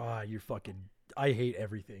doing. God, you're fucking. I hate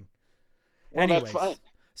everything. Well, Anyways, that's fine.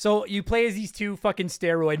 so you play as these two fucking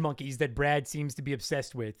steroid monkeys that Brad seems to be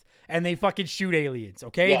obsessed with, and they fucking shoot aliens.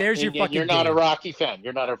 Okay, Yeah, there's your and fucking. You're not game. a Rocky fan.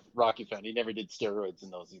 You're not a Rocky fan. He never did steroids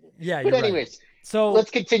in those either. Yeah, But you're right. anyways, So let's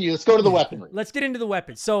continue. Let's go to the weaponry. Let's get into the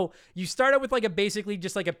weapons. So you start out with like basically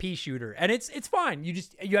just like a pea shooter, and it's fine.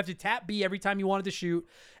 You have to tap B every time you wanted to shoot.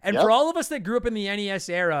 And Yep. for all of us that grew up in the NES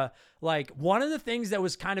era, like one of the things that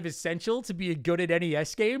was kind of essential to be good at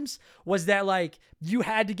NES games was that like you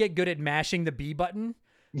had to get good at mashing the B button.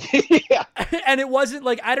 Yeah. And it wasn't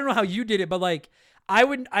like, I don't know how you did it, but like I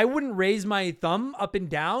wouldn't raise my thumb up and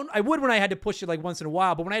down. I would when I had to push it like once in a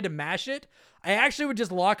while, but when I had to mash it, I actually would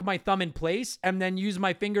just lock my thumb in place and then use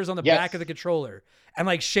my fingers on the Yes. back of the controller and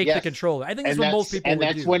like shake the Yes. controller. I think that's And what most people would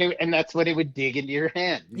do. that's when it would dig into your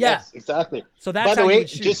hand. Yeah. Yes, exactly. So that's By the how you way, would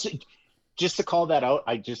shoot. just to call that out,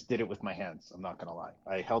 I just did it with my hands. I'm not gonna lie.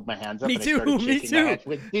 I held my hands up. Me and too, I started me shaking my too. hands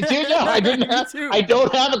with- You did? No, I didn't. Me Have, too. I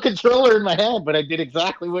don't have a controller in my hand, but I did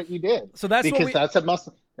exactly what you did. So that's what because we- that's a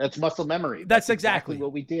muscle. That's muscle memory. That's exactly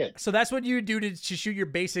what we did. So that's what you would do to shoot your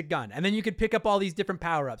basic gun. And then you could pick up all these different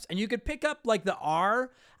power-ups. And you could pick up like the R.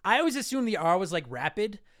 I always assumed the R was like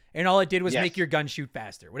rapid. And all it did was Yes. make your gun shoot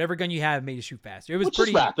faster. Whatever gun you have made it shoot faster. It was Which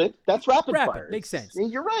pretty is rapid. That's rapid fire. Makes sense.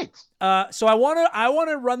 You're right. So I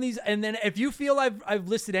wanna run these, and then if you feel I've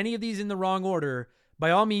listed any of these in the wrong order, by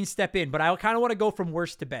all means step in. But I kind of want to go from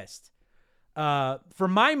worst to best. For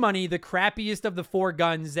my money, the crappiest of the four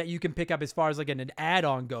guns that you can pick up as far as like an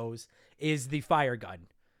add-on goes is the fire gun.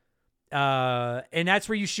 And that's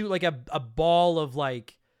where you shoot like a ball of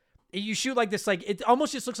like, you shoot like this, like it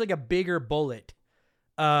almost just looks like a bigger bullet.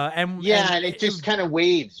 And it just kind of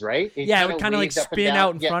waves, right? It would kind of like spin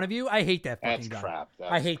out in front of you. I hate that fucking That's gun. crap.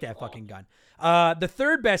 I hate that fucking gun. The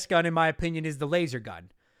third best gun, in my opinion, is the laser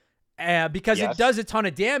gun. Because it does a ton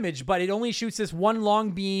of damage, but it only shoots this one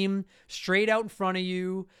long beam straight out in front of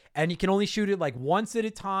you, and you can only shoot it like once at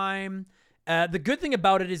a time. The good thing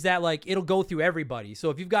about it is that like it'll go through everybody. So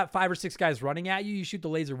if you've got 5 or 6 guys running at you, you shoot the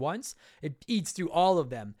laser once, it eats through all of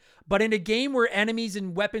them. But in a game where enemies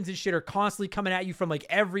and weapons and shit are constantly coming at you from like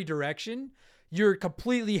every direction, you're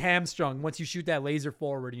completely hamstrung once you shoot that laser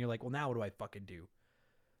forward and you're like, well, now what do I fucking do?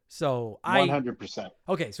 So 100%.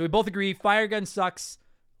 Okay, so we both agree fire gun sucks,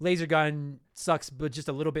 laser gun sucks, but just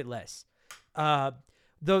a little bit less.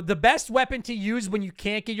 The best weapon to use when you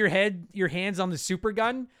can't get your hands on the super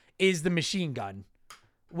gun is the machine gun,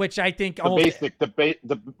 which I think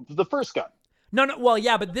the first gun. No, well,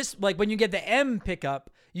 yeah, but this, like when you get the M pickup,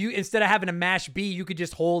 you instead of having to mash B, you could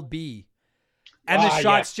just hold B. And the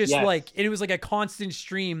shots like, it was like a constant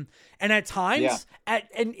stream. And at times,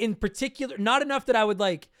 and in particular, not enough that I would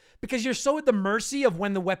like, because you're so at the mercy of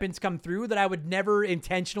when the weapons come through that I would never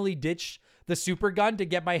intentionally ditch the super gun to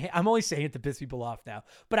get I'm only saying it to piss people off now,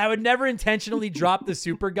 but I would never intentionally drop the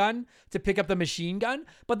super gun to pick up the machine gun.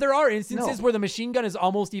 But there are instances where the machine gun is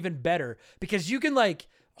almost even better because you can like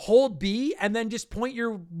hold B and then just point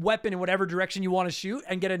your weapon in whatever direction you want to shoot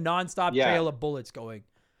and get a nonstop trail of bullets going.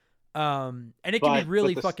 And it can be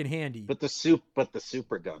really fucking handy. But the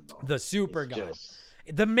super gun though. The super gun.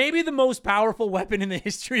 Maybe the most powerful weapon in the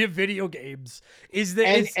history of video games is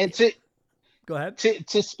the Go ahead.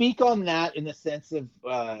 To speak on that in the sense of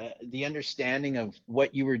the understanding of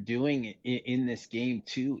what you were doing in this game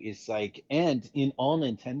too is like, and in all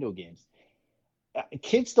Nintendo games,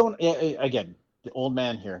 kids don't, again, the old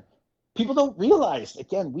man here, people don't realize,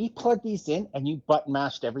 again, we plugged these in and you button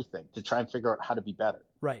mashed everything to try and figure out how to be better.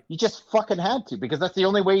 Right. You just fucking had to because that's the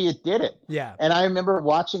only way you did it. Yeah. And I remember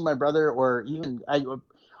watching my brother or even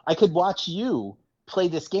I could watch you play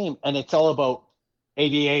this game and it's all about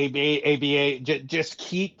ABA. Just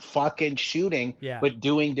keep fucking shooting, Yeah. but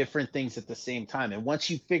doing different things at the same time. And once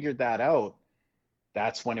you figured that out,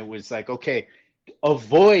 that's when it was like, okay,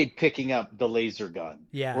 avoid picking up the laser gun,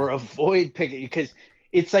 Yeah. or avoid picking, because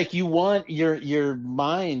it's like you want your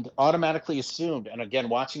mind automatically assumed. And again,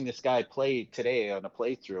 watching this guy play today on a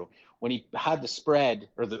playthrough, when he had the spread,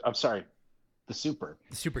 or the super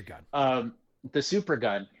gun. the super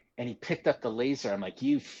gun, and he picked up the laser, I'm like,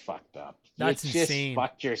 you fucked up. That's you just insane.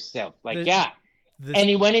 fucked yourself. Like, The- and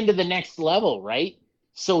he went into the next level, right?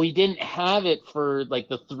 So he didn't have it for like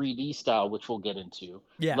the 3D style, which we'll get into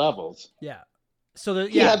levels. Yeah. So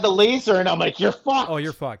He had the laser, and I'm like, you're fucked. Oh,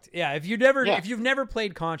 you're fucked. Yeah. If you've never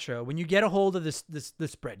played Contra, when you get a hold of the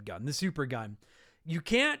spread gun, the super gun, you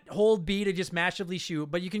can't hold B to just massively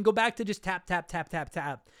shoot, but you can go back to just tap, tap, tap, tap,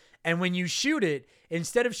 tap. And when you shoot it,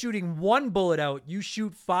 instead of shooting one bullet out, you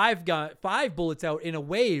shoot five bullets out in a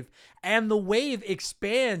wave, and the wave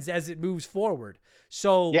expands as it moves forward.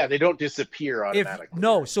 So yeah, they don't disappear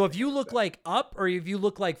automatically. So if you look like up, or if you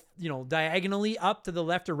look like, diagonally up to the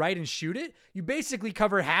left or right and shoot it, you basically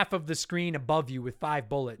cover half of the screen above you with 5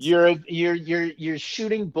 bullets. You're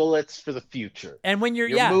shooting bullets for the future. And when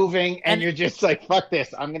you're moving, and you're just like, fuck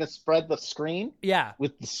this, I'm gonna spread the screen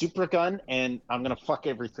with the super gun, and I'm gonna fuck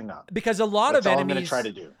everything up. Because that's all I'm gonna try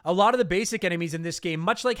to do. A lot of the basic enemies in this game,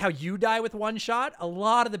 much like how you die with one shot, a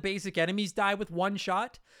lot of the basic enemies die with one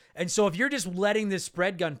shot. And so if you're just letting this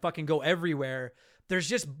spread gun fucking go everywhere, there's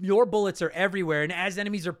just, your bullets are everywhere. And as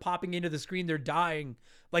enemies are popping into the screen, they're dying.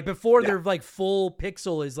 Like before their like full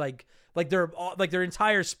pixel is like their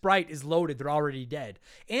entire sprite is loaded, they're already dead.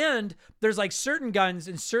 And there's like certain guns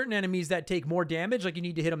and certain enemies that take more damage. Like you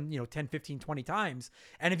need to hit them, 10, 15, 20 times.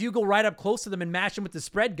 And if you go right up close to them and mash them with the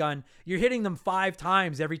spread gun, you're hitting them 5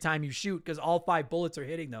 times every time you shoot, because all 5 bullets are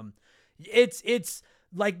hitting them. It's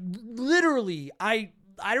like literally, I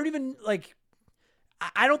don't even like,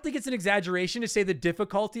 I don't think it's an exaggeration to say the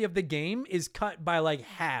difficulty of the game is cut by like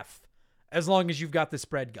half as long as you've got the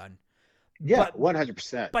spread gun. Yeah,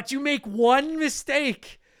 100%. But you make one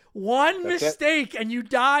mistake, and you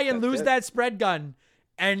die and lose that spread gun.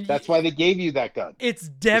 And that's why they gave you that gun. It's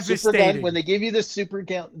devastating. The super gun, when they give you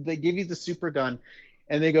the super gun,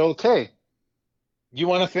 and they go, okay, you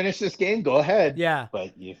want to finish this game? Go ahead. Yeah.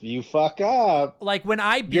 But if you fuck up, like when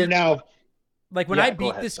I beat, I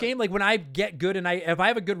beat this game, like when I get good and if I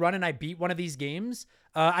have a good run and I beat one of these games,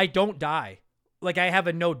 I don't die. Like I have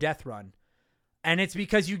a no death run. And it's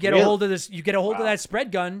because you get a hold of this, you get a hold of that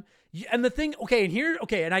spread gun. And the thing,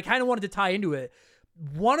 and I kind of wanted to tie into it.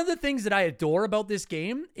 One of the things that I adore about this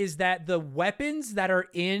game is that the weapons that are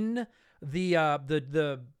in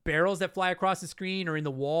the barrels that fly across the screen, or in the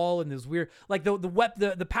wall, and those weird, like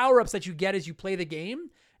the power-ups that you get as you play the game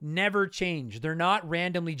never change. They're not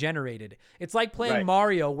randomly generated. It's like playing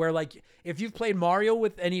Mario, where like if you've played Mario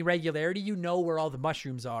with any regularity, you know where all the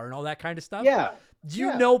mushrooms are and all that kind of stuff. Yeah.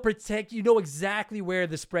 You know exactly where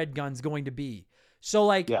the spread gun's going to be. So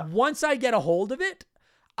like once I get a hold of it,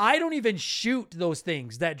 I don't even shoot those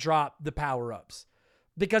things that drop the power-ups,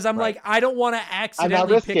 because I'm like, I don't want to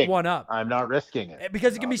accidentally pick one up. I'm not risking it.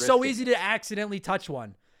 Because it can be so easy to accidentally touch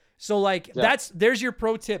one. So like there's your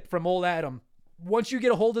pro tip from old Adam. Once you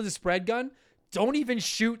get a hold of the spread gun, don't even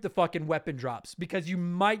shoot the fucking weapon drops, because you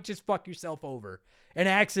might just fuck yourself over and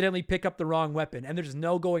accidentally pick up the wrong weapon, and there's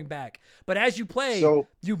no going back. But as you play,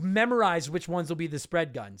 you memorize which ones will be the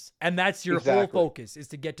spread guns, and that's your whole focus, is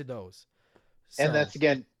to get to those. So. And that's,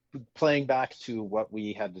 again, playing back to what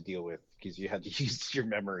we had to deal with, because you had to use your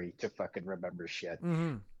memory to fucking remember shit.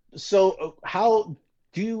 Mm-hmm. So how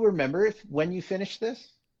do you remember when you finished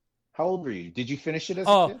this? How old were you? Did you finish it as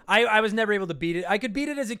a kid? I was never able to beat it. I could beat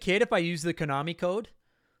it as a kid if I used the Konami code.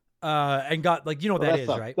 And got like, what that is,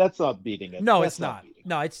 right? That's not beating it. No, it's not.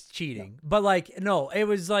 No, it's cheating. No. But like, no, it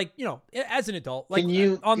was like, as an adult, like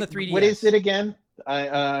on the 3DS. What is it again?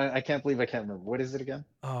 I can't believe I can't remember. What is it again?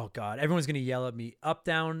 Oh God, everyone's gonna yell at me. Up,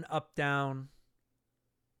 down, left, up,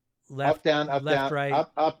 down, left, down, right. Up,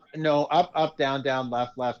 down,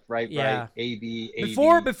 left, right, right. A, B.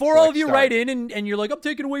 Before all of you write in and you're like, I'm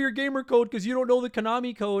taking away your gamer code because you don't know the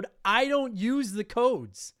Konami code. I don't use the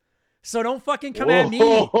codes. So don't fucking come at me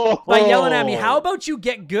by yelling at me. How about you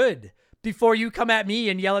get good before you come at me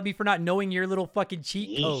and yell at me for not knowing your little fucking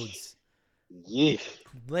cheat codes? Yeesh.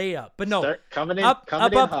 Lay up. But no. Start coming in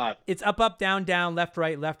hot. It's up, down, left,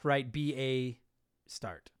 right, B, A,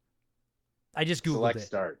 start. I just Googled select it.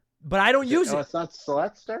 Start. But I don't use it. Oh, it's not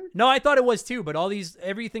select start? No, I thought it was too, but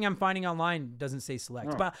everything I'm finding online doesn't say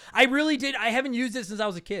select. Oh. But I haven't used it since I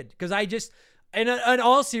was a kid, because I just... And in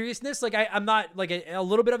all seriousness, like I'm not like a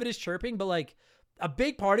little bit of it is chirping, but like a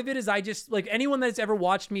big part of it is I just like anyone that's ever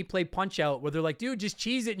watched me play Punch Out, where they're like, dude, just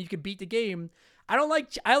cheese it and you can beat the game. I don't like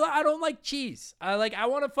cheese. I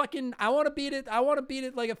want to beat it. I want to beat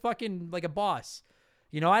it like a boss.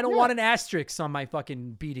 You know, I don't want an asterisk on my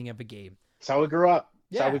fucking beating of a game. That's how we grew up.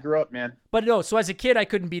 That's Yeah. how we grew up, man. But no, so as a kid, I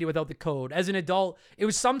couldn't beat it without the code. As an adult, it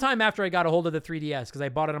was sometime after I got a hold of the 3DS because I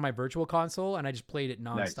bought it on my virtual console and I just played it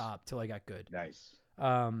nonstop till I got good. Nice.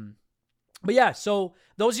 But yeah, so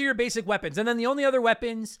those are your basic weapons. And then the only other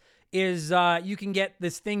weapons is you can get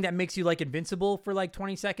this thing that makes you like invincible for like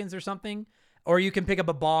 20 seconds or something. Or you can pick up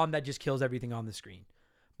a bomb that just kills everything on the screen.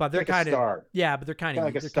 But they're like a kind of star. Yeah, but they're kind of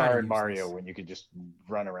like a star in Mario when you could just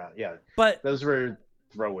run around. Yeah. But those were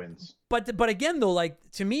throw-ins. But again though, like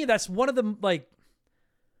to me, that's one of the like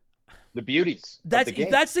the beauties.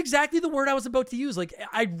 That's exactly the word I was about to use. Like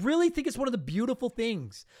I really think it's one of the beautiful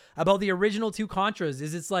things about the original two Contras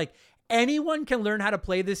is it's like anyone can learn how to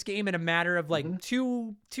play this game in a matter of like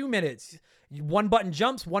 2 minutes. One button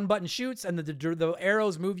jumps, one button shoots, and the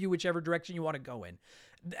arrows move you whichever direction you want to go in.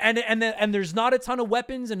 And there's not a ton of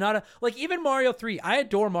weapons and not a like even Mario 3. I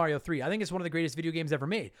adore Mario 3. I think it's one of the greatest video games ever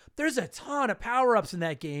made. There's a ton of power-ups in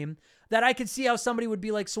that game that I could see how somebody would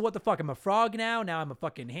be like, so what the fuck? I'm a frog now. Now I'm a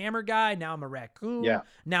fucking hammer guy. Now I'm a raccoon. Yeah.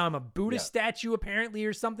 Now I'm a Buddhist statue apparently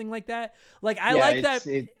or something like that. Like I like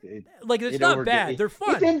that. Like it's not bad. They're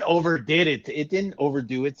fun. It didn't overdid it. It didn't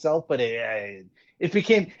overdo itself, but it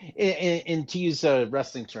became, in to use a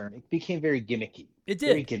wrestling term, it became very gimmicky. It did.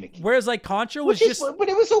 Very gimmicky. Whereas like Contra was but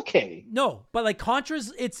it was okay. No, but like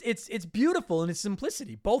Contra's, it's beautiful in its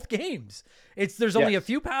simplicity. Both games, there's only a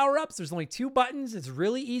few power ups. There's only 2 buttons. It's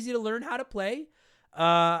really easy to learn how to play.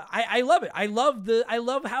 I love it. I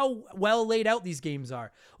love how well laid out these games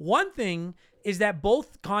are. One thing is that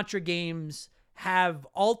both Contra games have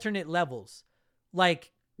alternate levels.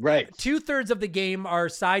 Like right, 2/3 of the game are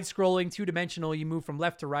side scrolling, 2-dimensional. You move from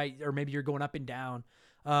left to right, or maybe you're going up and down.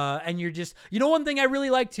 And you're just, one thing I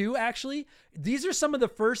really like too, actually, these are some of the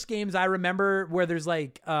first games I remember where there's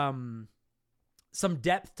like, some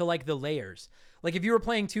depth to like the layers. Like if you were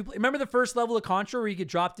playing remember the first level of Contra where you get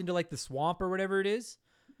dropped into like the swamp or whatever it is?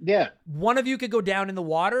 Yeah. One of you could go down in the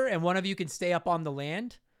water and one of you can stay up on the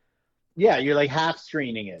land. Yeah. You're like half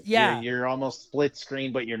screening it. Yeah. You're almost split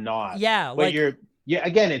screen, but you're not. Yeah. But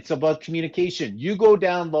again, it's about communication. You go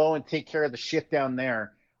down low and take care of the shit down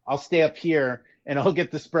there. I'll stay up here and I'll get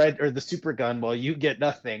the spread or the super gun while you get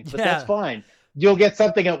nothing. But that's fine. You'll get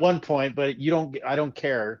something at one point, but I don't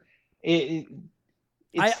care. It's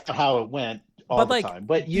how it went all the time.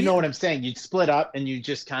 But you know what I'm saying? You'd split up and you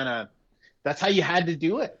just kind of, that's how you had to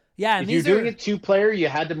do it. Yeah. And if you're doing it 2-player, you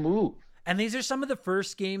had to move. And these are some of the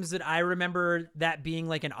first games that I remember that being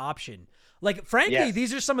like an option. Like, frankly,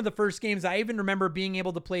 these are some of the first games I even remember being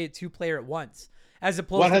able to play it 2-player at once. As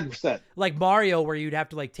opposed 100%. to like Mario where you'd have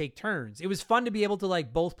to like take turns. It was fun to be able to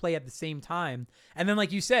like both play at the same time. And then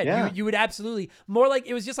like you said, you would absolutely more like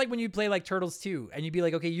it was just like when you play like Turtles 2 and you'd be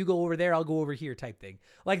like, okay, you go over there, I'll go over here type thing.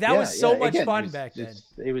 Like that was so much fun back then.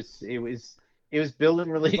 It was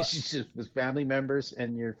building relationships with family members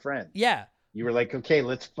and your friends. Yeah. You were like, okay,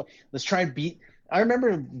 let's try and beat. I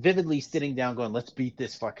remember vividly sitting down going, let's beat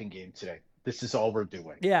this fucking game today. This is all we're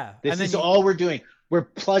doing. Yeah. This is all we're doing. We're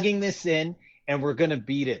plugging this in. And we're going to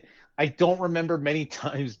beat it. I don't remember many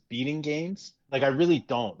times beating games. Like, I really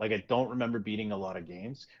don't. Like, I don't remember beating a lot of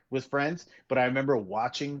games with friends. But I remember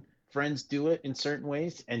watching friends do it in certain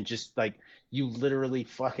ways. And just, like, you literally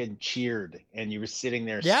fucking cheered. And you were sitting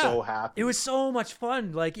there so happy. It was so much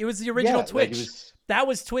fun. Like, it was the original Twitch. Like that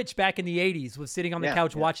was Twitch back in the 80s, was sitting on the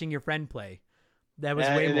couch watching your friend play. That was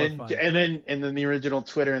way more fun. And then the original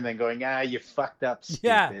Twitter and then going, you fucked up,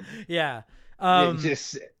 stupid. Yeah.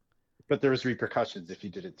 But there was repercussions if you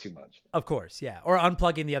did it too much. Of course, yeah. Or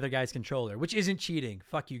unplugging the other guy's controller, which isn't cheating.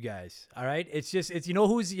 Fuck you guys. All right? It's you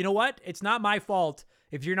know what? It's not my fault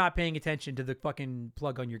if you're not paying attention to the fucking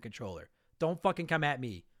plug on your controller. Don't fucking come at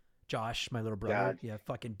me, Josh, my little brother. God. Yeah,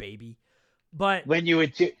 fucking baby. But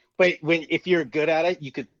if you're good at it,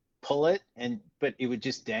 you could pull it but it would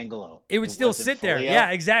just dangle out. It would still sit there. Yeah,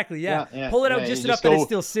 exactly. Yeah. Pull it out just enough that it's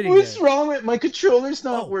still sitting What's wrong with my controller's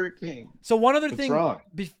not working? So one other thing,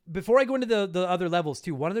 before I go into the other levels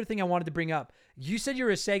too, one other thing I wanted to bring up. You said you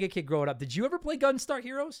were a Sega kid growing up. Did you ever play Gunstar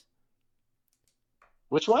Heroes?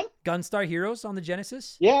 Which one? Gunstar Heroes on the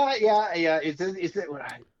Genesis? Yeah. Is it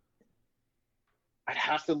I'd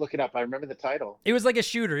have to look it up. I remember the title. It was like a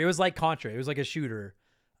shooter. It was like Contra. It was like a shooter.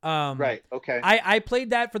 Right. Okay. I played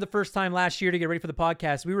that for the first time last year to get ready for the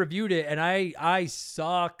podcast. We reviewed it and I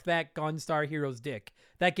suck that Gunstar Heroes dick.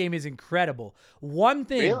 That game is incredible. One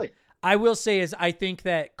thing I will say is I think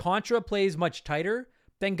that Contra plays much tighter,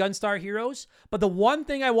 than Gunstar Heroes. But the one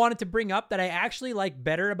thing I wanted to bring up that I actually like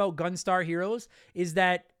better about Gunstar Heroes is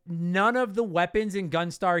that none of the weapons in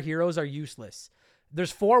Gunstar Heroes are useless.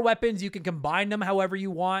 There's 4 weapons. You can combine them however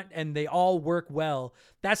you want, and they all work well.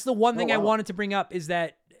 That's the one thing I wanted to bring up, is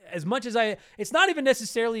that as much as it's not even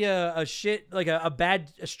necessarily a bad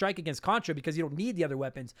strike against Contra, because you don't need the other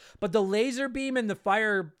weapons, but the laser beam and the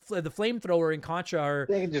flamethrower in Contra are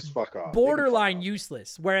They can just fuck off. borderline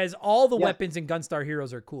useless, whereas all the weapons in Gunstar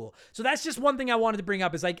Heroes are cool. So that's just one thing I wanted to bring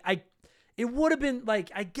up, is like, it would have been like,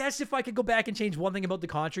 I guess if I could go back and change one thing about the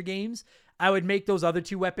Contra games, I would make those other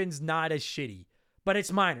 2 weapons not as shitty. But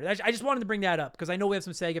it's minor. I just wanted to bring that up because I know we have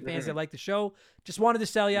some Sega fans that like the show. Just wanted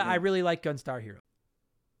to tell you, I really like Gunstar Heroes.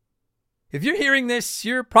 If you're hearing this,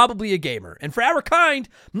 you're probably a gamer. And for our kind,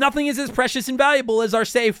 nothing is as precious and valuable as our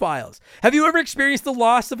save files. Have you ever experienced the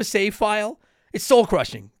loss of a save file? It's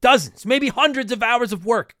soul-crushing. Dozens, maybe hundreds of hours of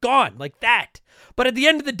work gone like that. But at the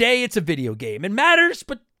end of the day, it's a video game. It matters,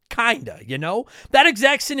 but kinda, you know? That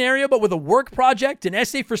exact scenario, but with a work project, an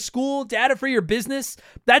essay for school, data for your business,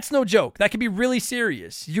 that's no joke. That can be really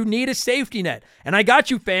serious. You need a safety net. And I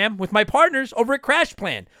got you, fam, with my partners over at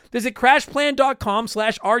CrashPlan. Visit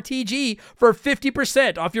crashplan.com/RTG for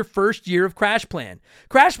 50% off your first year of CrashPlan.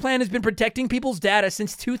 CrashPlan has been protecting people's data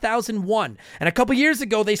since 2001. And a couple years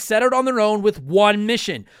ago, they set out on their own with one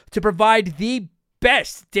mission: to provide the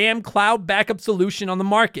best damn cloud backup solution on the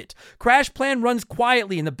market. CrashPlan runs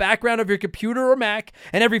quietly in the background of your computer or Mac,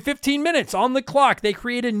 and every 15 minutes on the clock, they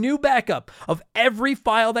create a new backup of every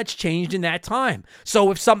file that's changed in that time.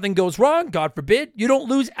 So if something goes wrong, God forbid, you don't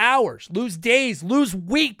lose hours, lose days, lose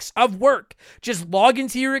weeks of work. Just log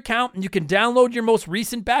into your account and you can download your most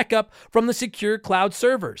recent backup from the secure cloud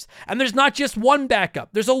servers. And there's not just one backup.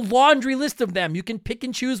 There's a laundry list of them. You can pick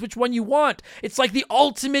and choose which one you want. It's like the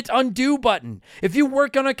ultimate undo button. If you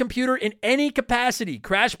work on a computer in any capacity,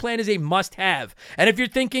 CrashPlan is a must-have. And if you're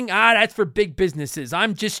thinking, that's for big businesses,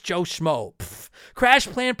 I'm just Joe Schmo.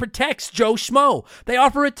 CrashPlan protects Joe Schmo. They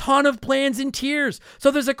offer a ton of plans and tiers.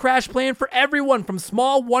 So there's a CrashPlan for everyone, from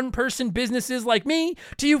small one-person businesses like me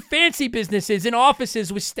to you fancy businesses in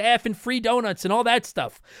offices with staff and free donuts and all that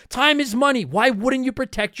stuff. Time is money. Why wouldn't you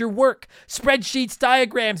protect your work? Spreadsheets,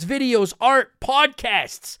 diagrams, videos, art,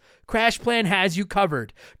 podcasts. CrashPlan has you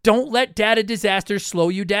covered. Don't let data disasters slow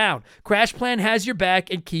you down. CrashPlan has your back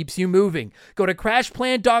and keeps you moving. Go to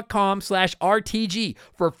crashplan.com/RTG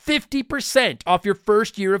for 50% off your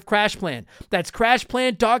first year of CrashPlan. That's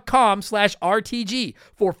crashplan.com/RTG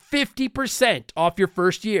for 50% off your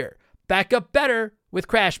first year. Back up better with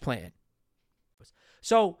CrashPlan.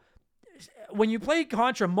 So when you play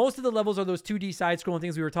Contra, most of the levels are those 2D side-scrolling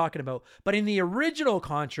things we were talking about. But in the original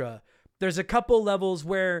Contra, there's a couple levels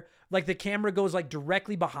where like the camera goes like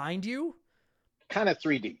directly behind you. Kind of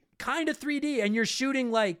 3D. And you're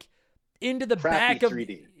shooting like into the Crappy back of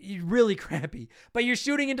 3D. Really crappy. But you're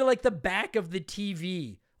shooting into like the back of the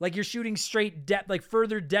TV. Like you're shooting straight depth, like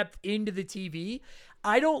further depth into the TV.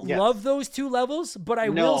 I don't love those 2 levels, but I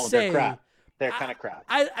will say they're crap. They're kind of crap.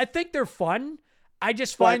 I think they're fun. I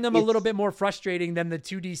just find them a little bit more frustrating than the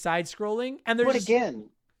 2D side scrolling. And they're again,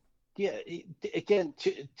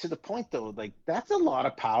 to the point though, like that's a lot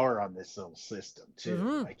of power on this little system too.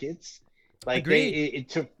 Like it's like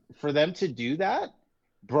for them to do that,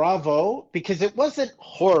 bravo, because it wasn't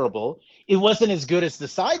horrible. It wasn't as good as the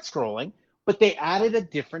side scrolling, but they added a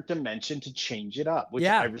different dimension to change it up, which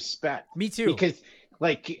I respect. Me too. Because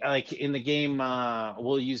like in the game,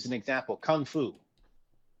 we'll use an example, Kung Fu.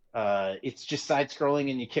 It's just side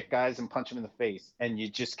scrolling and you kick guys and punch them in the face and you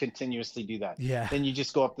just continuously do that. Yeah. Then you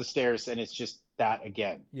just go up the stairs and it's just that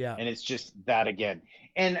again. Yeah. And it's just that again.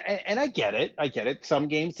 And I get it. Some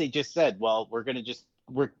games they just said, well, we're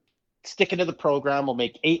sticking to the program. We'll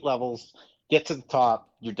make 8 levels, get to the top,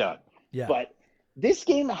 you're done. Yeah. But this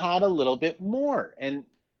game had a little bit more and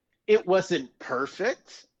it wasn't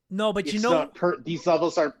perfect. No, but these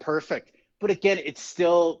levels aren't perfect. But again, it's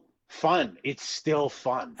still fun. It's still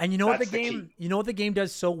fun. And you know what the game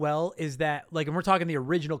does so well is that, like, and we're talking the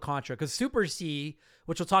original Contra, because Super C,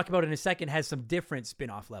 which we'll talk about in a second, has some different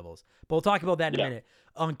spin-off levels. But we'll talk about that in a minute.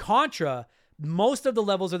 On Contra, most of the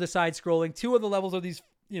levels are the side scrolling. 2 of the levels are these,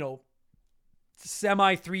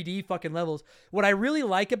 semi 3D fucking levels. What I really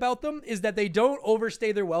like about them is that they don't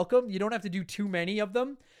overstay their welcome. You don't have to do too many of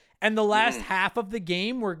them. And the last half of the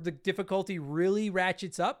game, where the difficulty really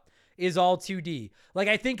ratchets up, is all 2D. Like,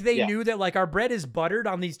 I think they knew that, like, our bread is buttered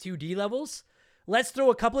on these 2D levels. Let's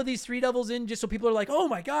throw a couple of these 3 levels in just so people are like, oh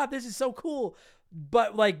my God, this is so cool.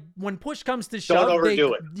 But, like, when push comes to shove, don't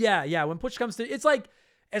overdo it. Yeah. When push comes to, it's like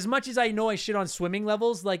as much as I know I shit on swimming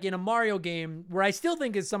levels, like in a Mario game where I still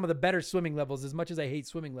think is some of the better swimming levels, as much as I hate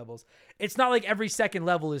swimming levels, it's not like every second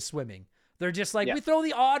level is swimming. They're just like, we throw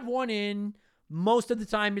the odd one in. Most of the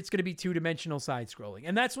time, it's going to be 2-dimensional side scrolling.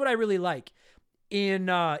 And that's what I really like. In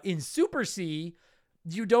Super C,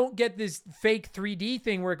 you don't get this fake 3D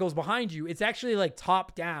thing where it goes behind you. It's actually like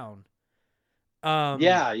top down.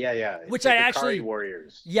 Yeah. It's Which like I Akari actually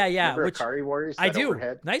Warriors. Yeah. Remember Which Akari Warriors? I That do.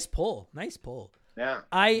 overhead? Nice pull. Yeah.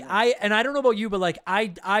 I don't know about you, but like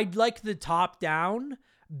I like the top down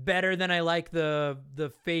better than I like the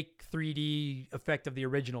fake 3D effect of the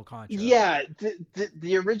original Contra. Yeah,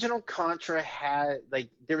 the original Contra had like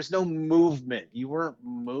there was no movement. You weren't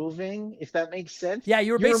moving, if that makes sense. Yeah,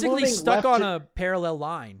 you were basically moving stuck left on to- a parallel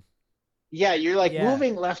line. Yeah, you're like Yeah.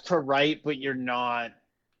 moving left to right, but you're not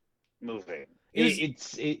moving.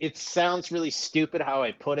 It sounds really stupid how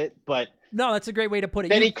I put it, but No, that's a great way to put it.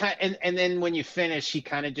 then and then when you finish, he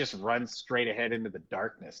kind of just runs straight ahead into the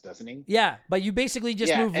darkness, doesn't he? Yeah, but you basically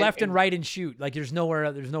just move left and right and shoot. Like there's nowhere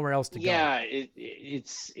else to go. Yeah,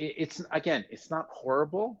 it's again, it's not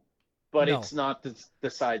horrible, but No. it's not the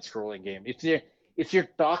side scrolling game. If you're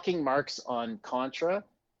docking marks on Contra,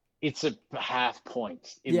 it's a half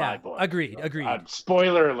point in my book. Agreed.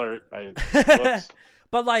 Spoiler alert. Whoops.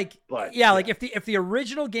 But like, But, like if the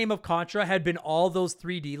original game of Contra had been all those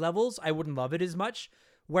 3D levels, I wouldn't love it as much.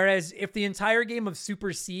 Whereas if the entire game of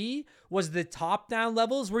Super C was the top-down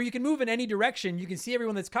levels where you can move in any direction, you can see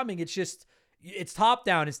everyone that's coming. It's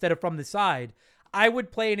top-down instead of from the side. I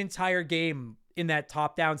would play an entire game in that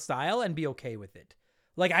top-down style and be okay with it.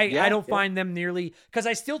 Like I don't find them nearly, because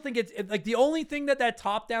I still think it's like the only thing that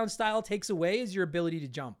top-down style takes away is your ability to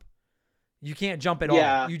jump. You can't jump at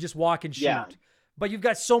all. You just walk and shoot. Yeah. But you've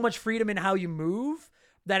got so much freedom in how you move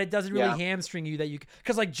that it doesn't really hamstring you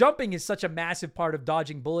because like jumping is such a massive part of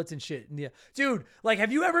dodging bullets and shit. And dude, like,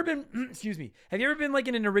 have you ever been, have you ever been like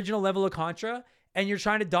in an original level of Contra and you're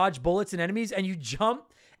trying to dodge bullets and enemies and you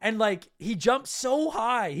jump and like he jumps so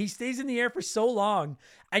high, he stays in the air for so long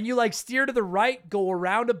and you like steer to the right, go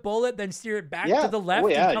around a bullet, then steer it back to the left.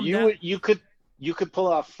 And come down. You could pull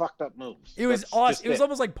off fucked up moves. It was awesome. It was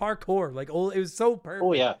almost like parkour. Like, it was so perfect.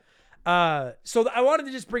 Oh yeah. So I wanted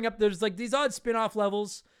to just bring up, there's like these odd spin-off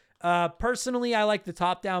levels. Personally, I like the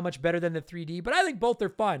top-down much better than the 3D, but I think both are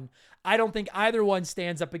fun. I don't think either one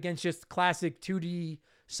stands up against just classic 2D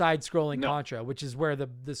side-scrolling Contra, which is where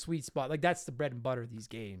the sweet spot, like that's the bread and butter of these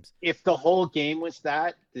games. If the whole game was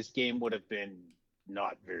that, this game would have been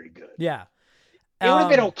not very good. Yeah. It would have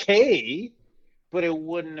been okay, but it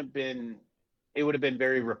wouldn't have been. It would have been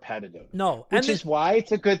very repetitive. No, which is why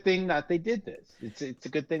it's a good thing that they did this. It's a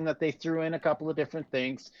good thing that they threw in a couple of different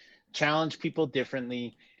things, challenge people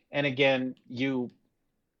differently. And again,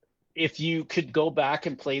 if you could go back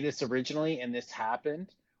and play this originally and this happened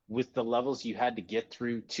with the levels you had to get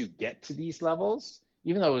through to get to these levels,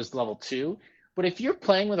 even though it was level 2, but if you're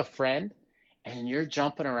playing with a friend and you're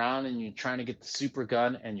jumping around and you're trying to get the super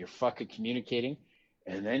gun and you're fucking communicating,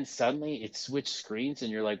 and then suddenly it switched screens and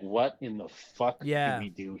you're like, what in the fuck did we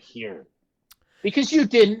do here? Because you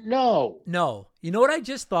didn't know. No. You know what I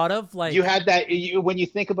just thought of? Like, you had that, when you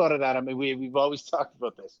think about it, Adam, we've always talked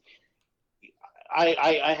about this.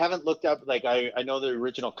 I haven't looked up, like, I know the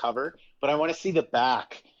original cover, but I want to see the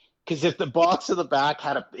back. Because if the box of the back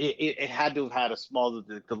had it had to have had a small,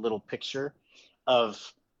 the little picture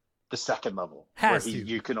of the second level where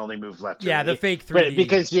you can only move left. Yeah, the fake 3D. But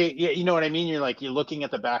because you know what I mean. You're looking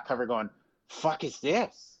at the back cover, going, "Fuck is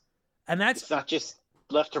this?" And it's not just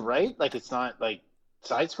left to right. Like it's not like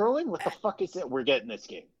side scrolling. What the fuck is it? We're getting this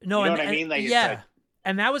game. No, you know what I mean? Like, yeah.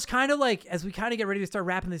 And that was kind of like, as we kind of get ready to start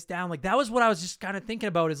wrapping this down, like that was what I was just kind of thinking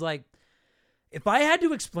about is like, if I had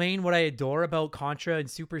to explain what I adore about Contra and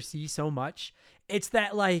Super C so much, it's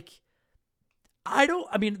that like.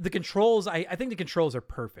 The controls, I think the controls are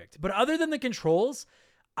perfect. But other than the controls,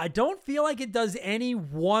 I don't feel like it does any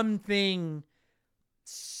one thing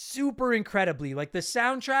super incredibly. Like the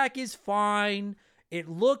soundtrack is fine. It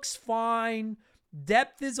looks fine.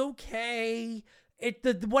 Depth is okay.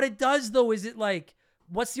 What it does though is it like,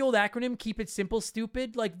 what's the old acronym? Keep it simple,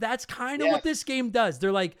 stupid. Like that's kind of what this game does.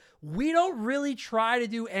 They're like, we don't really try to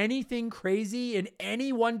do anything crazy in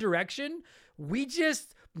any one direction. We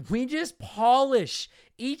just polish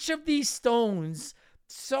each of these stones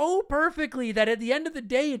so perfectly that at the end of the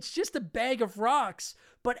day, it's just a bag of rocks.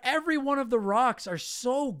 But every one of the rocks are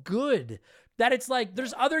so good that it's like,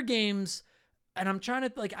 there's other games, and I'm trying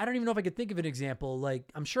to like, I don't even know if I could think of an example. Like,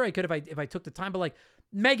 I'm sure I could if I took the time, but like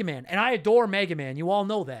Mega Man, and I adore Mega Man. You all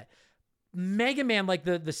know that. Mega Man, like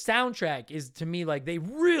the soundtrack is to me, like they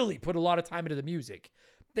really put a lot of time into the music.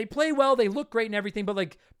 they play well, they look great and everything, but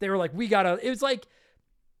like they were like,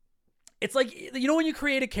 it's like you know when you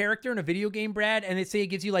create a character in a video game, Brad, and they say it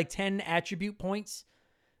gives you like 10 attribute points,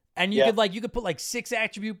 and you could put like 6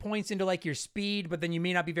 attribute points into like your speed, but then you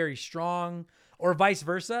may not be very strong, or vice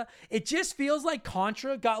versa. It just feels like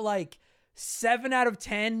Contra got like 7 out of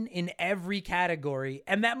 10 in every category,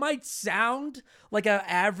 and that might sound like an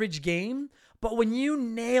average game, but when you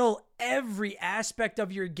nail every aspect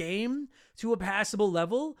of your game to a passable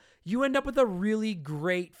level, you end up with a really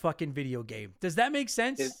great fucking video game. Does that make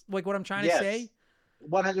sense? Like what I'm trying to say?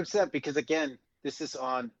 100%, because again, this is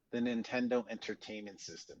on the Nintendo Entertainment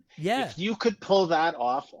System. Yeah. If you could pull that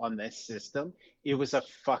off on this system, it was a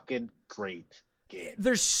fucking great game.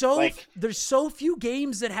 There's so few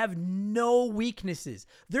games that have no weaknesses.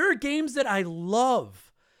 There are games that I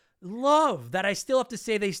love that I still have to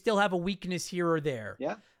say they still have a weakness here or there.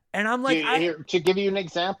 Yeah. And I'm like, to give you an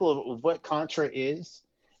example of what Contra is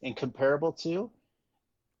and comparable to,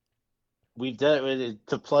 we've done it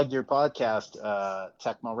to plug your podcast,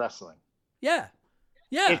 Tecmo Wrestling. Yeah.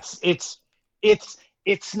 Yeah.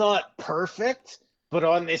 It's not perfect, but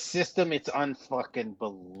on this system, it's unfucking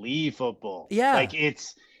believable. Yeah. Like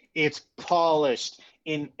it's polished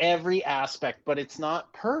in every aspect, but it's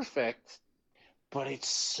not perfect, but it's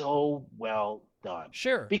so well done.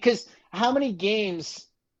 Sure. Because how many games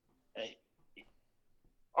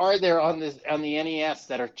are there on the NES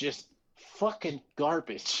that are just fucking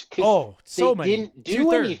garbage? Oh, so they many. Didn't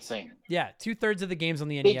do anything. Yeah, 2/3 of the games on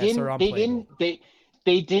the NES are unplayable.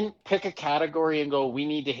 They didn't pick a category and go, we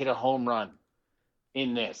need to hit a home run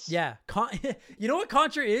in this. Yeah. You know what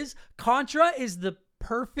Contra is? Contra is the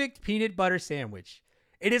perfect peanut butter sandwich.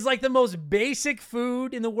 It is like the most basic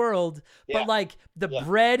food in the world, but like the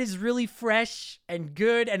bread is really fresh and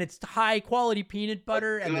good, and it's high quality peanut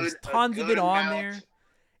butter, and there's tons of it on there.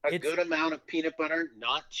 A good amount of peanut butter,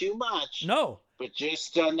 not too much. No. But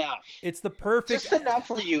just enough. It's the perfect. Just enough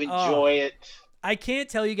where you enjoy it. I can't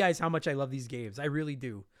tell you guys how much I love these games. I really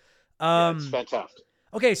do. It's fantastic.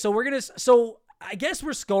 Okay, so I guess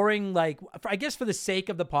we're scoring I guess for the sake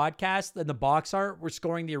of the podcast and the box art, we're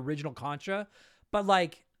scoring the original Contra. But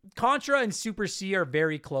like Contra and Super C are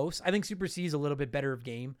very close. I think Super C is a little bit better of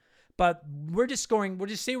game, but we're just scoring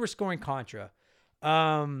Contra.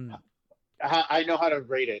 I know how to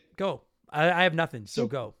rate it. Go. I have nothing, so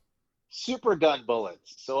go. Super gun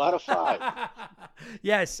bullets. So out of 5.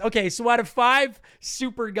 Yes. Okay. So out of 5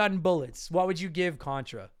 super gun bullets, what would you give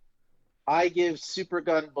Contra? I give super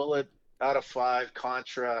gun bullet out of 5.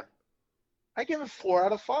 Contra, I give it 4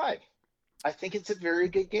 out of 5. I think it's a very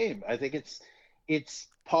good game. I think it's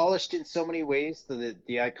polished in so many ways. The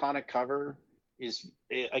iconic cover is,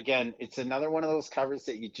 again, it's another one of those covers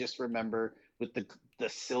that you just remember with the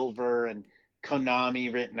silver and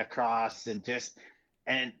Konami written across, and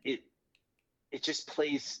it just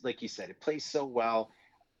plays, like you said, it plays so well.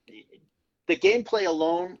 The gameplay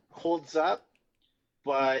alone holds up,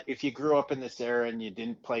 but if you grew up in this era and you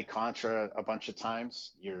didn't play Contra a bunch of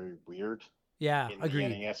times, you're weird. Yeah, in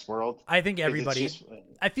agreed. The NES world. I think everybody.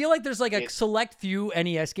 I feel like there's like a select few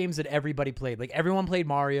NES games that everybody played. Like everyone played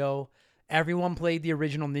Mario. Everyone played the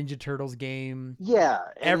original Ninja Turtles game. Yeah.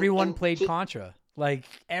 Everyone played Contra. Like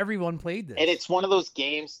everyone played this. And it's one of those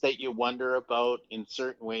games that you wonder about in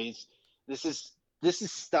certain ways. This is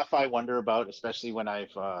stuff I wonder about, especially when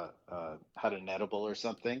I've had an edible or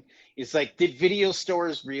something. It's like, did video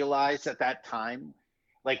stores realize at that time,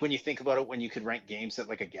 like when you think about it, when you could rent games at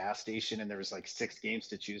like a gas station and there was like 6 games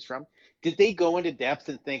to choose from, did they go into depth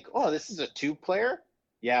and think, oh, this is a 2-player?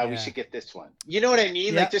 Yeah, we should get this one. You know what I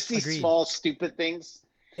mean? Yeah, like just these small, stupid things.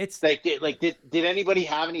 It's like did anybody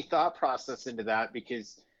have any thought process into that?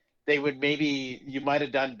 Because they would maybe, you might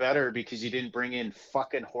have done better because you didn't bring in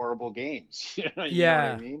fucking horrible games. You know what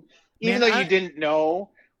I mean? Even though you didn't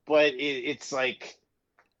know, but it's like,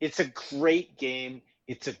 it's a great game.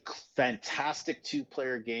 It's a fantastic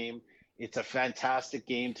 2-player game. It's a fantastic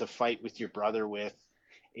game to fight with your brother with.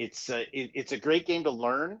 It's a great game to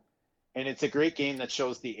learn, and it's a great game that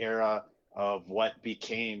shows the era of what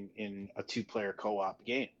became in a 2-player co-op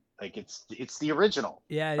game. Like it's the original.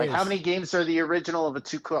 Yeah. Like how many games are the original of a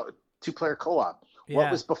 2-player co-op? Yeah.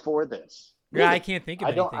 What was before this? Really? Yeah, I can't think of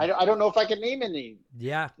anything. I don't know if I can name any.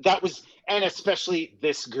 Yeah. That was, and especially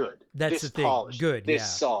this good. That's this the thing. Polished, good. This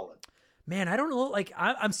solid. Man, I don't know. Like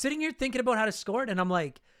I'm sitting here thinking about how to score it, and I'm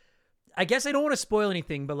like, I guess I don't want to spoil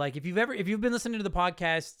anything, but like if you've been listening to the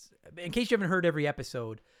podcast, in case you haven't heard every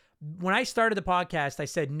episode, when I started the podcast, I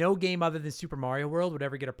said no game other than Super Mario World would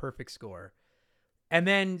ever get a perfect score. And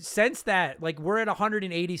then since that, like we're at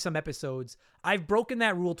 180 some episodes, I've broken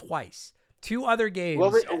that rule twice. 2 other games.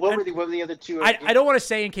 What were the other 2? I don't want to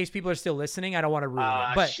say in case people are still listening. I don't want to ruin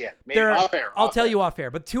it. But shit. Maybe off air. I'll tell you off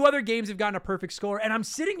air. But 2 other games have gotten a perfect score. And I'm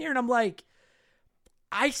sitting here and I'm like,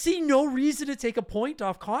 I see no reason to take a point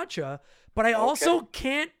off Contra, but I also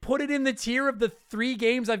can't put it in the tier of the 3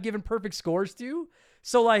 games I've given perfect scores to.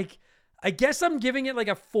 So, like, I guess I'm giving it like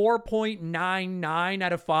a 4.99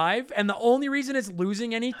 out of 5. And the only reason it's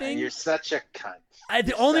losing anything... You're such a cunt.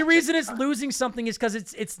 The only reason it's losing something is because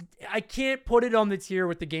it's I can't put it on the tier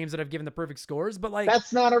with the games that I've given the perfect scores, but like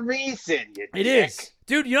that's not a reason. It is,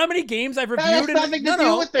 dude. You know how many games I've reviewed? That has nothing to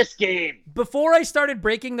do with this game. Before I started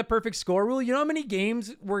breaking the perfect score rule, you know how many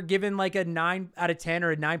games were given like a 9 out of 10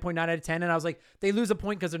 or a 9.9 out of 10, and I was like, they lose a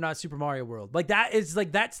point because they're not Super Mario World. Like that is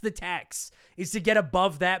like that's the tax is to get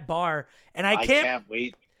above that bar, and I can't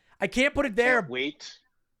wait. I can't put it there. Can't wait,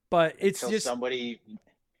 but it's just somebody.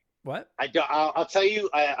 What? I'll tell you.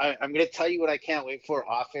 I'm going to tell you what I can't wait for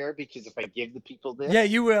off air, because if I give the people this, yeah,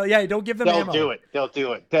 you will. Yeah, don't give them. They'll do it. They'll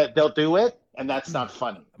do it, and that's not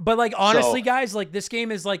funny. But like honestly, guys, like this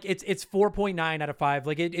game is like it's 4.9 out of 5.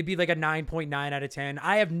 Like it'd be like a 9.9 out of 10.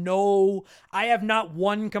 I have not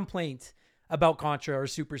one complaint about Contra or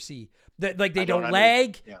Super C. That like they don't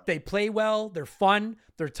lag, they play well, they're fun,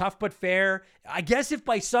 they're tough but fair. I guess if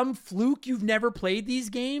by some fluke you've never played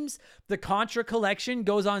these games, the Contra collection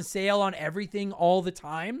goes on sale on everything all the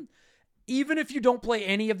time. Even if you don't play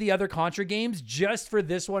any of the other Contra games, just for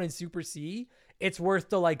this one in Super C, it's worth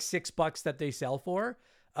the like $6 that they sell for.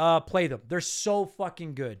 Play them. They're so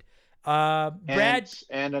fucking good. Brad,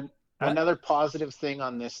 another positive thing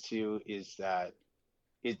on this too is that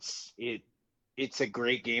it's a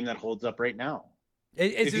great game that holds up right now.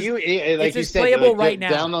 It's playable right now.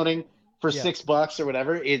 Downloading for $6 or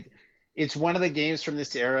whatever, it's one of the games from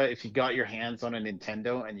this era. If you got your hands on a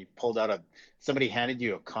Nintendo and you pulled out somebody handed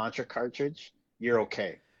you a Contra cartridge, you're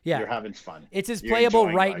okay. Yeah, you're having fun. It's as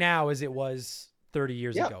playable right now as it was 30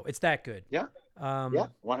 years ago. It's that good. Yeah.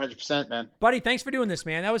 100%, man. Buddy, thanks for doing this,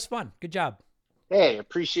 man. That was fun. Good job. Hey,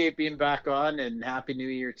 appreciate being back on, and Happy New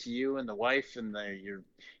Year to you and the wife and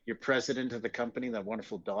your president of the company, that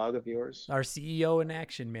wonderful dog of yours. Our CEO in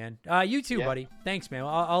action, man. You too, buddy. Thanks, man.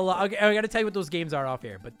 I got to tell you what those games are off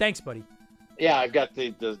air, but thanks, buddy. Yeah, I've got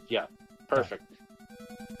perfect.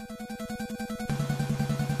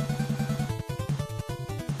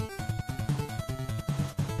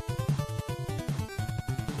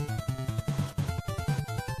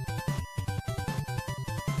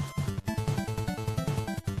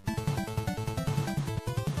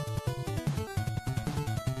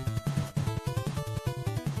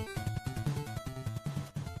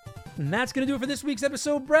 And that's going to do it for this week's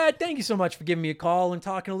episode. Brad, thank you so much for giving me a call and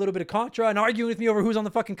talking a little bit of Contra and arguing with me over who's on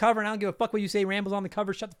the fucking cover. And I don't give a fuck what you say. Ramble's on the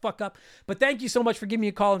cover. Shut the fuck up. But thank you so much for giving me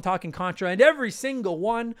a call and talking Contra. And every single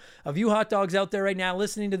one of you hot dogs out there right now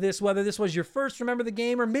listening to this, whether this was your first Remember the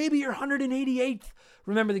Game or maybe your 188th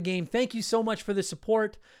Remember the Game, thank you so much for the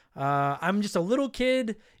support. I'm just a little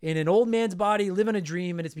kid in an old man's body living a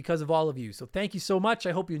dream, and it's because of all of you. So thank you so much.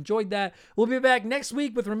 I hope you enjoyed that. We'll be back next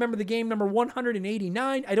week with Remember the Game number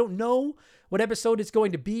 189. I don't know what episode it's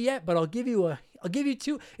going to be yet, but I'll give you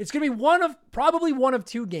 2. It's going to be probably one of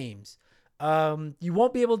 2 games. You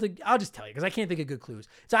won't be able to, I'll just tell you because I can't think of good clues.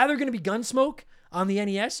 It's either going to be Gunsmoke on the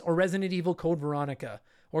NES or Resident Evil Code Veronica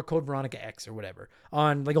or Code Veronica X or whatever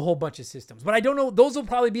on like a whole bunch of systems. But I don't know. Those will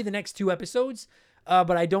probably be the next 2 episodes.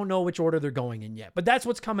 But I don't know which order they're going in yet. But that's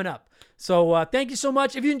what's coming up. So thank you so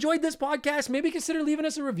much. If you enjoyed this podcast, maybe consider leaving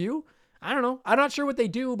us a review. I don't know. I'm not sure what they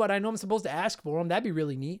do, but I know I'm supposed to ask for them. That'd be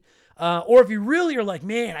really neat. Or if you really are like,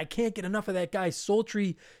 man, I can't get enough of that guy's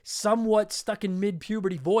sultry, somewhat stuck in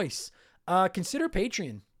mid-puberty voice, consider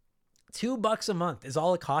Patreon. $2 a month is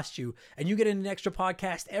all it costs you, and you get an extra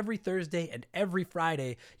podcast every Thursday and every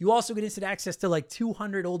Friday. You also get instant access to like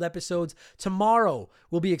 200 old episodes. Tomorrow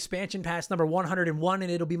will be expansion pass number 101,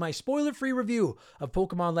 and it'll be my spoiler-free review of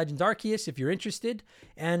Pokemon Legends Arceus if you're interested.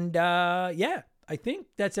 And I think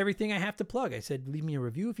that's everything I have to plug. I said leave me a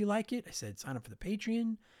review if you like it. I said sign up for the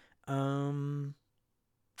Patreon. On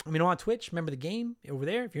Twitch, Remember the Game over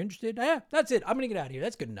there if you're interested. Yeah, that's it. I'm going to get out of here.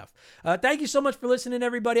 That's good enough. Thank you so much for listening,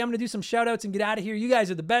 everybody. I'm going to do some shout outs and get out of here. You guys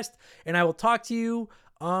are the best, and I will talk to you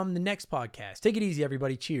on the next podcast. Take it easy,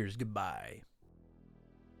 everybody. Cheers. Goodbye.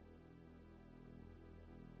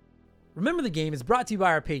 Remember the Game is brought to you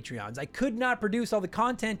by our Patreons. I could not produce all the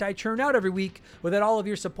content I churn out every week without all of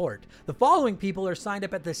your support. The following people are signed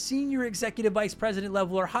up at the senior executive vice president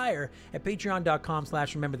level or higher at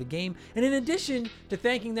patreon.com/rememberthegame. And in addition to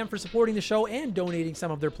thanking them for supporting the show and donating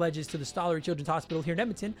some of their pledges to the Stollery Children's Hospital here in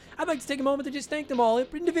Edmonton, I'd like to take a moment to just thank them all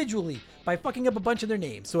individually by fucking up a bunch of their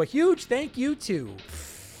names. So a huge thank you to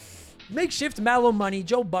Makeshift Mallow Money,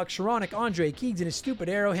 Joe Buck, Sharonic, Andre, Keegs and his stupid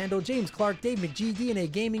arrow handle, James Clark, Dave McGee,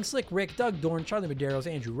 DNA Gaming, Slick Rick, Doug Dorn, Charlie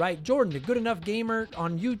Maderos, Andrew Wright, Jordan, the Good Enough Gamer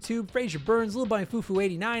on YouTube, Fraser Burns, Little Bunny Fufu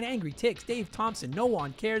 89, Angry Ticks, Dave Thompson, No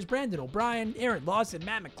One Cares, Brandon O'Brien, Aaron Lawson,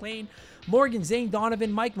 Matt McLean, Morgan Zane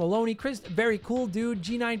Donovan, Mike Maloney, Chris Very Cool Dude,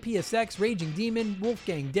 G9PSX, Raging Demon,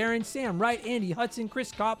 Wolfgang Darren, Sam Wright, Andy Hudson,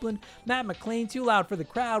 Chris Copland, Matt McLean, Too Loud for the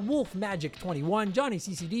Crowd, Wolf Magic 21, Johnny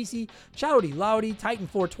CCDC, Chowdy Loudy, Titan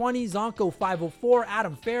 420, Zonko 504,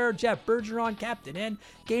 Adam Fair, Jeff Bergeron, Captain N,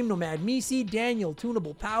 Game Nomad Misi, Daniel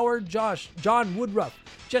Tunable Power, John Woodruff,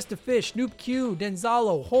 Just a Fish, Snoop Q,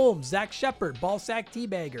 Denzalo, Holmes, Zach Shepard, Ballsack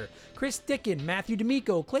Teabagger, Chris Dickin, Matthew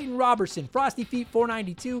D'Amico, Clayton Robertson, Frosty Feet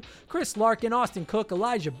 492, Chris Larkin, Austin Cook,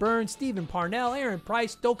 Elijah Burns, Stephen Parnell, Aaron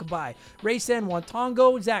Price, Dokubai, Raysan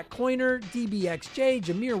Wantongo, Zach Coiner, DBXJ,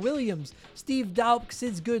 Jameer Williams, Steve Dalp,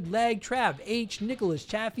 Sid's Good Leg, Trav H, Nicholas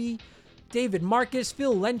Chaffee, David Marcus,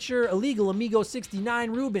 Phil Lencher, Illegal Amigo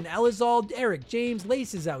 69, Ruben Elizald, Eric James,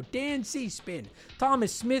 Laces Out, Dan C-Spin,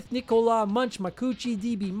 Thomas Smith, Nicola Munch Makuchi,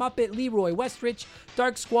 DB Muppet, Leroy Westrich,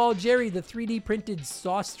 Dark Squall, Jerry the 3D printed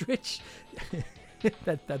Saustrich.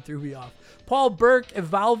 that threw me off. Paul Burke,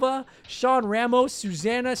 Evalva, Sean Ramos,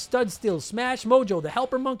 Susanna, Stud Still Smash, Mojo the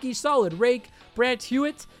Helper Monkey, Solid Rake, Brant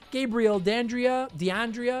Hewitt, Gabriel DeAndrea,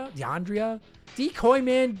 Decoy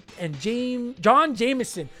Man, and John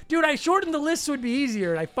Jameson. Dude, I shortened the list so it'd be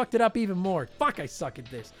easier, and I fucked it up even more. Fuck, I suck at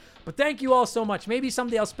this. But thank you all so much. Maybe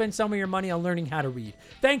someday I'll spend some of your money on learning how to read.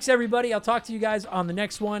 Thanks, everybody. I'll talk to you guys on the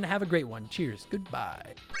next one. Have a great one. Cheers.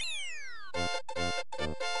 Goodbye.